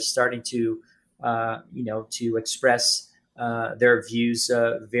markets are starting to express their views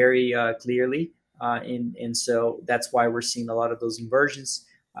very clearly. And so that's why we're seeing a lot of those inversions.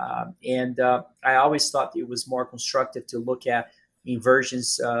 I always thought it was more constructive to look at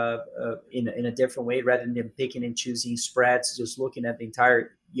inversions in a different way, rather than picking and choosing spreads, just looking at the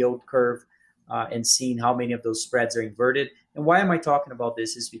entire yield curve and seeing how many of those spreads are inverted. And why am I talking about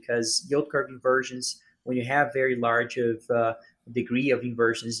this is because yield curve inversions, when you have very large of degree of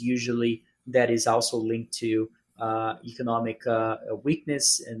inversions, usually that is also linked to economic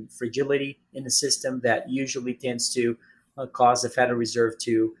weakness and fragility in the system that usually tends to cause the Federal Reserve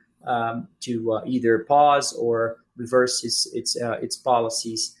to either pause or reverse its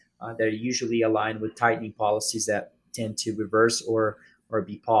policies that are usually aligned with tightening policies that tend to reverse or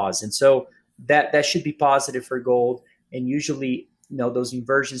be paused. And so that should be positive for gold. And usually, those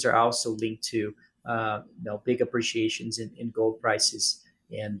inversions are also linked to big appreciations in gold prices.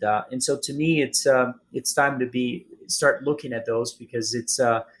 And so to me, it's time to start looking at those, because it's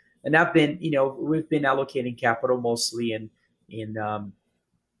and I've been, we've been allocating capital mostly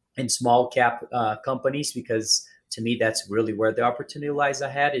in small cap companies, because to me that's really where the opportunity lies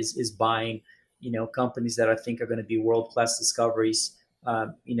ahead, is buying companies that I think are going to be world class discoveries,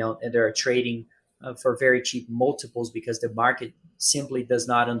 and they're trading for very cheap multiples, because the market simply does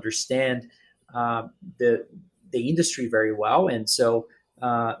not understand the industry very well. And so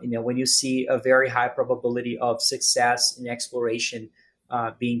when you see a very high probability of success in exploration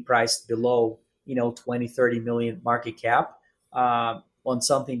being priced below 20-30 million market cap on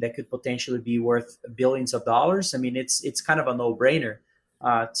something that could potentially be worth billions of dollars, I mean, it's kind of a no-brainer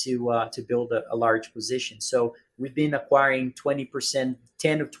to build a large position. So we've been acquiring 20%,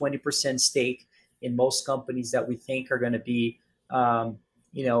 10 or 20% stake in most companies that we think are going to be,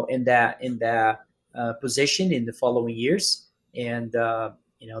 in that position in the following years. And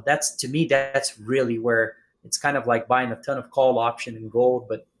that's, to me, that's really where it's kind of like buying a ton of call option in gold,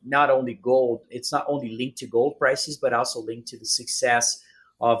 but not only gold. It's not only linked to gold prices, but also linked to the success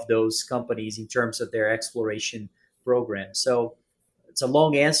of those companies in terms of their exploration program. So it's a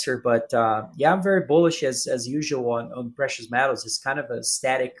long answer, but yeah, I'm very bullish as usual on precious metals. It's kind of a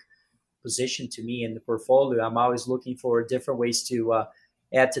static position to me in the portfolio. I'm always looking for different ways to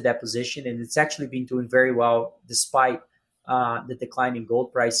add to that position, and it's actually been doing very well despite the decline in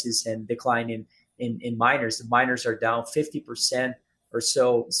gold prices and decline in miners. The miners are down 50% or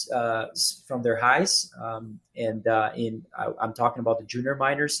so from their highs, I'm talking about the junior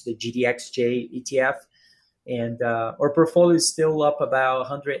miners, the GDXJ ETF. And our portfolio is still up about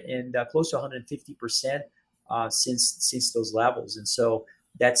 100 and close to 150% since those levels. And so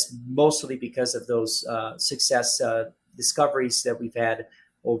that's mostly because of those success discoveries that we've had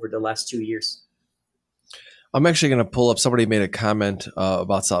over the last 2 years. I'm actually going to pull up. Somebody made a comment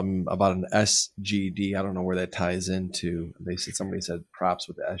about something about an SGD. I don't know where that ties into. Somebody said props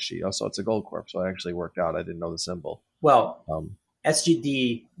with the SG. Also, it's a Gold Corp, so it actually worked out. I didn't know the symbol. Well,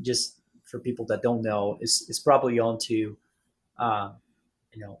 SGD, just for people that don't know, is probably onto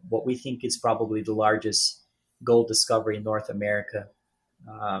what we think is probably the largest gold discovery in North America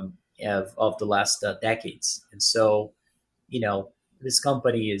of the last decades. And so, this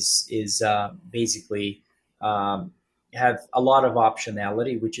company is basically have a lot of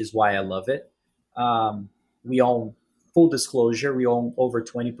optionality, which is why I love it. We own, full disclosure, we own over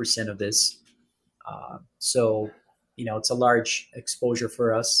 20% of this. So, it's a large exposure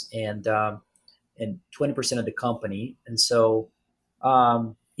for us, and 20% of the company. And so,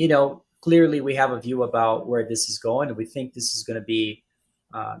 clearly we have a view about where this is going, and we think this is going to be,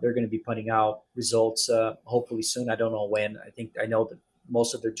 they're going to be putting out results hopefully soon. I don't know when. I know that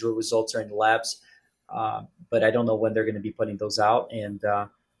most of their drill results are in the labs, but I don't know when they're going to be putting those out. And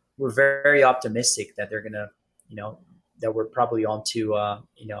we're very optimistic that they're going to, that we're probably onto, a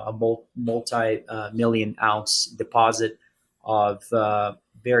multi-million ounce deposit of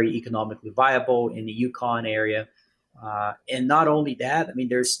very economically viable in the Yukon area. And not only that, I mean,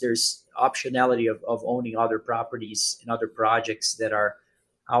 there's optionality of owning other properties and other projects that are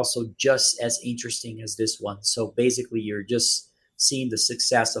also just as interesting as this one. So basically, you're just seeing the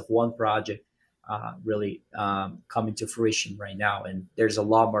success of one project really coming to fruition right now, and there's a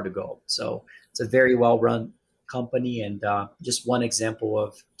lot more to go. So it's a very well-run company, and just one example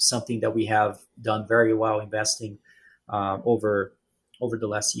of something that we have done very well investing over the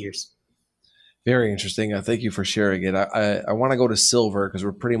last years. Very interesting. Thank you for sharing it. I want to go to silver because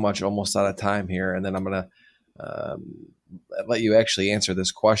we're pretty much almost out of time here, and then I'm going to let you actually answer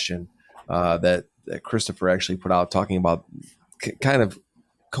this question that Christopher actually put out, talking about kind of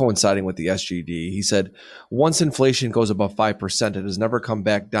coinciding with the SGD. He said, once inflation goes above 5%, it has never come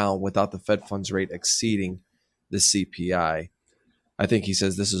back down without the Fed funds rate exceeding the CPI. I think he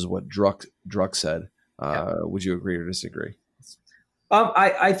says this is what Druck said. Yeah. Would you agree or disagree?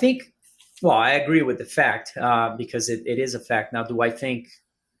 I think, well, I agree with the fact because it is a fact. Now, do I think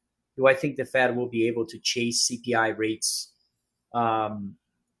the Fed will be able to chase CPI rates? I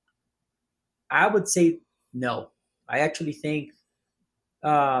would say no. I actually think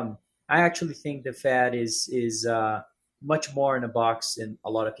the Fed is much more in a box than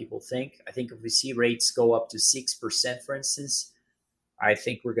a lot of people think. I think if we see rates go up to 6%, for instance, I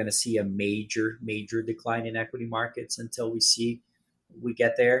think we're going to see a major decline in equity markets until we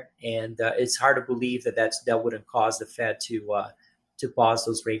get there, and it's hard to believe that wouldn't cause the Fed to pause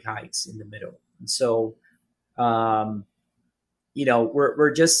those rate hikes in the middle. And so,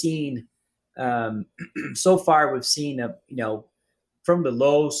 we're just seeing so far we've seen from the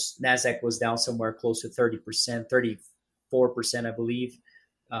lows, Nasdaq was down somewhere close to 30%, 34%, I believe.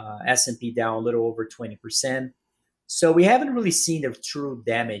 S&P down a little over 20%. So we haven't really seen the true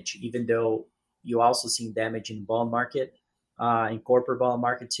damage, even though you also seen damage in bond market, in corporate bond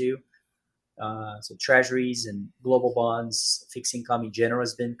market too. So treasuries and global bonds, fixed income in general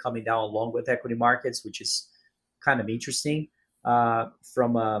has been coming down along with equity markets, which is kind of interesting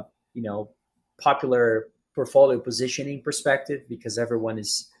from a popular portfolio positioning perspective, because everyone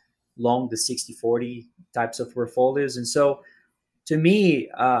is long the 60-40 types of portfolios. And so to me,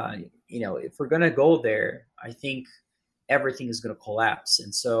 if we're going to go there, I think everything is going to collapse.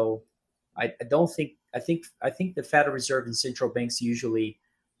 And so I think the Federal Reserve and central banks usually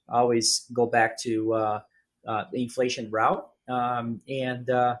always go back to the inflation route. And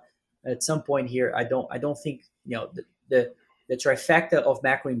at some point here, I don't think the trifecta of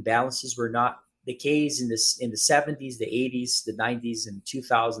macro imbalances were not the case in the 70s, the 80s, the 90s, and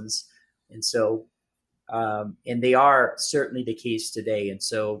 2000s, and so and they are certainly the case today. And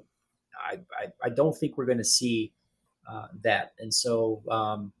so I don't think we're going to see that. And so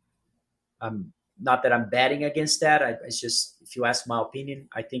I'm not that I'm betting against that. It's just, if you ask my opinion,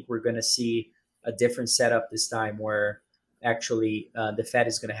 I think we're going to see a different setup this time, where actually the Fed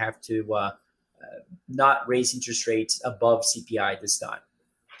is going to have to not raise interest rates above CPI this time.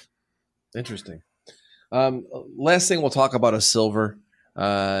 Interesting. Last thing we'll talk about is silver.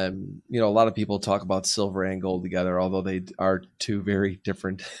 A lot of people talk about silver and gold together, although they are two very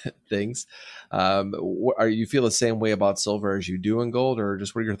different things. Are you feel the same way about silver as you do in gold, or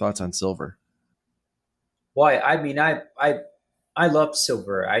just what are your thoughts on silver? Boy, I mean, I love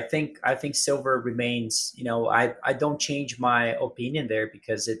silver. I think silver remains. I don't change my opinion there,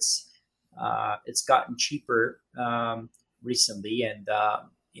 because it's gotten cheaper recently, and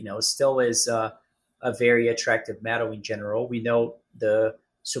still is a very attractive metal in general. We know the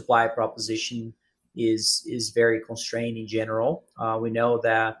supply proposition is very constrained in general. We know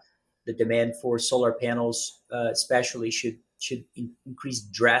that the demand for solar panels, especially, should increase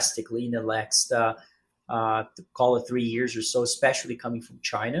drastically in the next call it 3 years or so, especially coming from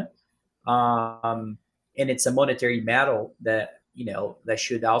China. And it's a monetary metal that that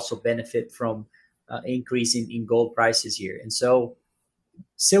should also benefit from increase in gold prices here. And so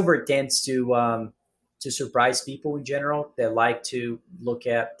silver tends to surprise people in general that like to look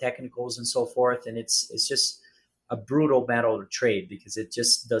at technicals and so forth. And it's just a brutal metal to trade, because it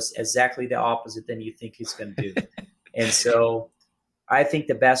just does exactly the opposite than you think it's going to do. And so I think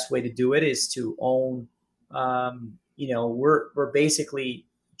the best way to do it is to own, we're basically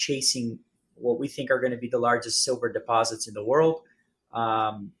chasing what we think are going to be the largest silver deposits in the world.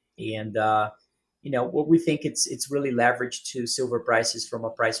 What we think it's really leveraged to silver prices from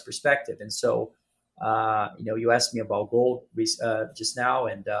a price perspective. And so, you asked me about gold just now,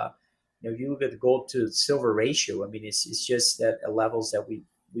 and you look at the gold to silver ratio. I mean, it's just at levels that we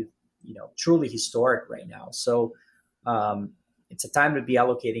truly historic right now. So it's a time to be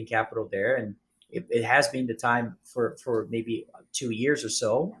allocating capital there, and it has been the time for maybe 2 years or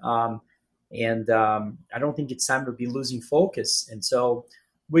so. I don't think it's time to be losing focus. And so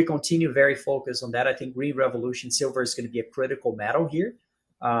we continue very focused on that. I think Green Revolution silver is going to be a critical metal here.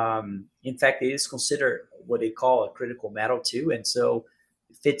 In fact, it is considered what they call a critical metal too. And so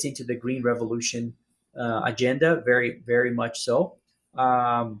it fits into the Green Revolution agenda very, very much so.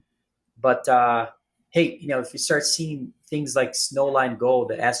 Hey, if you start seeing things like Snowline Gold,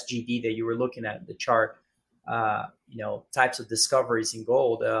 the SGD that you were looking at, the chart, types of discoveries in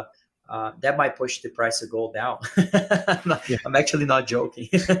gold, that might push the price of gold down. I'm actually not joking.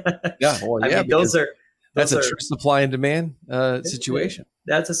 That's a true supply and demand situation.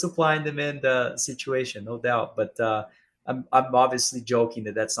 That's a supply and demand situation, no doubt. But I'm obviously joking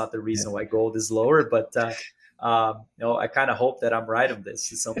that that's not the reason why gold is lower. But I kind of hope that I'm right on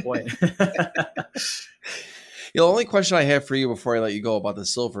this at some point. The only question I have for you before I let you go about the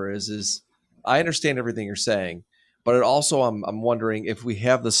silver is I understand everything you're saying, but it also I'm wondering if we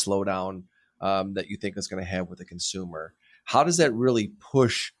have the slowdown that you think is going to have with the consumer, how does that really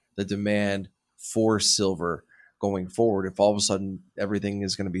push the demand for silver going forward? If all of a sudden everything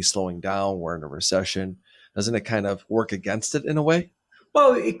is going to be slowing down, we're in a recession, doesn't it kind of work against it in a way?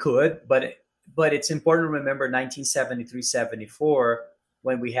 Well, it could, but it's important to remember 1973, 74,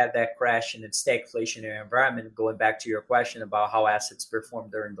 when we had that crash in the stagflationary environment, going back to your question about how assets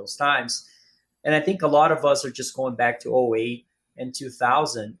performed during those times. And I think a lot of us are just going back to '08 and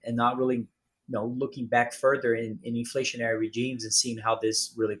 2000 and not really looking back further in inflationary regimes and seeing how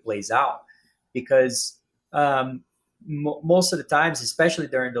this really plays out. Because most of the times, especially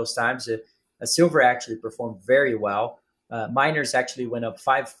during those times, silver actually performed very well. Miners actually went up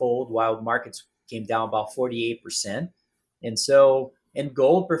fivefold while markets came down about 48%. And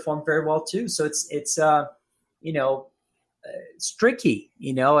gold performed very well too. So it's tricky, do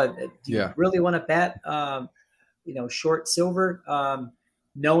you really want to bet, short silver,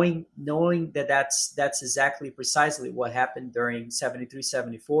 knowing that that's exactly precisely what happened during 73,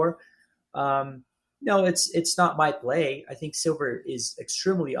 74. No, it's not my play. I think silver is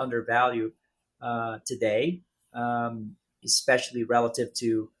extremely undervalued today, especially relative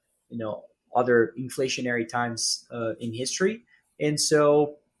to, other inflationary times in history. And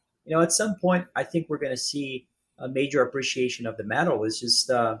so, at some point, I think we're going to see a major appreciation of the metal. It's just,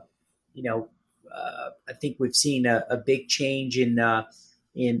 I think we've seen a big change in the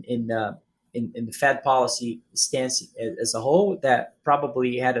Fed policy stance as a whole that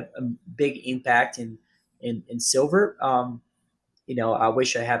probably had a big impact in silver. I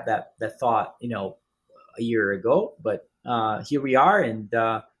wish I had that thought, a year ago, but here we are. And,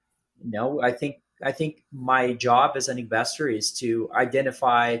 I think my job as an investor is to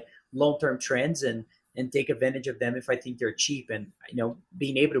identify long-term trends and take advantage of them if I think they're cheap. And,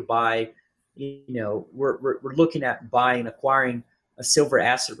 being able to buy, we're looking at acquiring a silver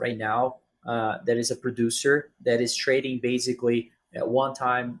asset right now that is a producer that is trading basically at one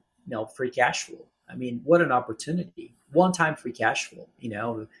time, free cash flow. I mean, what an opportunity. One time free cash flow,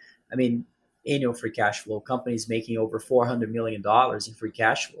 annual free cash flow, companies making over $400 million in free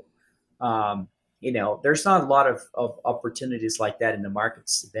cash flow. There's not a lot of opportunities like that in the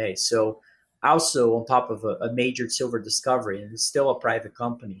markets today. So also on top of a major silver discovery, and it's still a private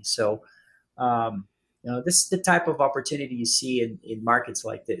company. So, this is the type of opportunity you see in markets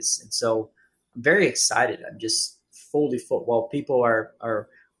like this. And so I'm very excited. I'm just while people are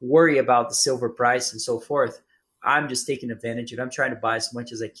worried about the silver price and so forth, I'm just taking advantage of it. I'm trying to buy as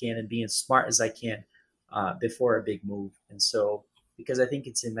much as I can and being as smart as I can before a big move. And so, because I think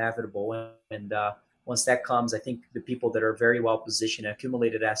it's inevitable. And once that comes, I think the people that are very well positioned,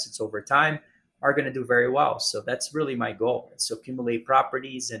 accumulated assets over time, are going to do very well. So that's really my goal. So accumulate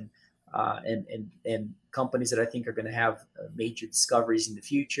properties and companies that I think are going to have major discoveries in the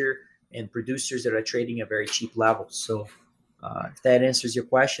future, and producers that are trading at very cheap levels. So if that answers your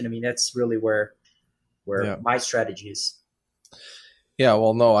question, that's really where my strategy is. Yeah,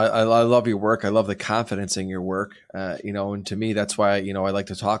 well, no, I love your work. I love the confidence in your work. And to me, that's why, I like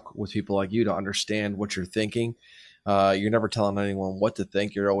to talk with people like you to understand what you're thinking. You're never telling anyone what to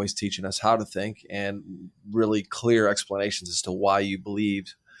think. You're always teaching us how to think, and really clear explanations as to why you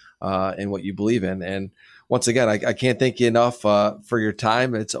believed in what you believe in. And once again, I can't thank you enough for your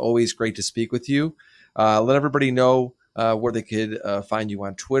time. It's always great to speak with you. Let everybody know where they could find you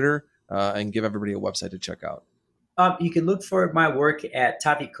on Twitter, and give everybody a website to check out. You can look for my work at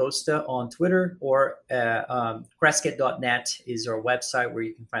Tavi Costa on Twitter, or Crescat.net is our website where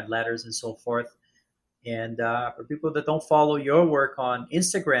you can find letters and so forth. And for people that don't follow your work on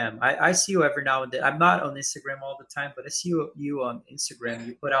Instagram, I see you every now and then. I'm not on Instagram all the time, but I see you on Instagram.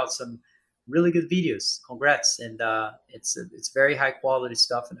 You put out some really good videos. Congrats. And it's very high quality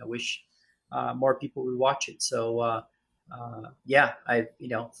stuff, and I wish more people would watch it. So I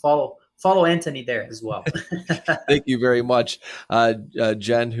follow Anthony there as well. Thank you very much.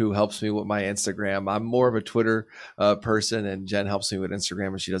 Jen, who helps me with my Instagram. I'm more of a Twitter person, and Jen helps me with Instagram,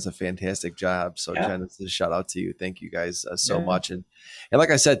 and she does a fantastic job. So Jen, it's a shout out to you. Thank you guys so much. And like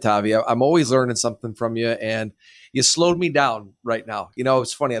I said, Tavi, I'm always learning something from you, and you slowed me down right now.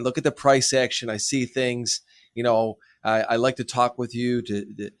 It's funny. I look at the price action. I see things, I like to talk with you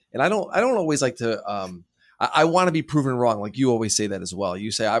and I don't always like to, I want to be proven wrong. Like you always say that as well. You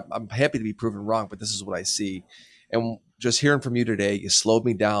say, I'm happy to be proven wrong, but this is what I see. And just hearing from you today, you slowed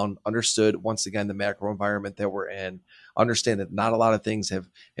me down, understood once again, the macro environment that we're in, understand that not a lot of things have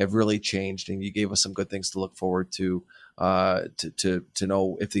really changed. And you gave us some good things to look forward to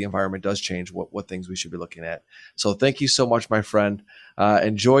know if the environment does change, what things we should be looking at. So thank you so much, my friend.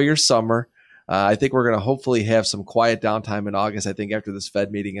 Enjoy your summer. I think we're going to hopefully have some quiet downtime in August. I think after this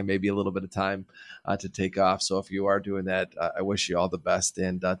Fed meeting, and maybe a little bit of time to take off. So if you are doing that, I wish you all the best.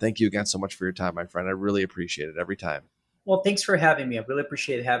 And thank you again so much for your time, my friend. I really appreciate it every time. Well, thanks for having me. I really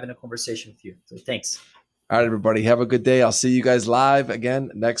appreciate having a conversation with you. So thanks. All right, everybody. Have a good day. I'll see you guys live again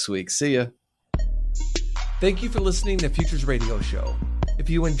next week. See ya. Thank you for listening to Futures Radio Show. If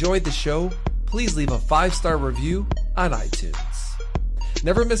you enjoyed the show, please leave a 5-star review on iTunes.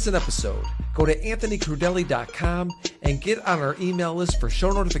 Never miss an episode. Go to anthonycrudelli.com and get on our email list for show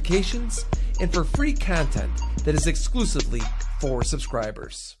notifications and for free content that is exclusively for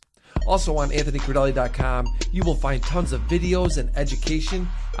subscribers. Also on anthonycrudelli.com, you will find tons of videos and education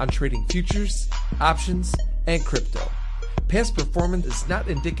on trading futures, options, and crypto. Past performance is not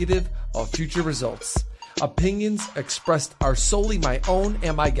indicative of future results. Opinions expressed are solely my own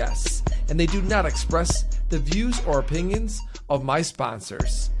and my guests, and they do not express the views or opinions of my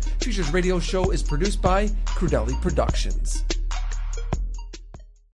sponsors. Futures Radio Show is produced by Crudelli Productions.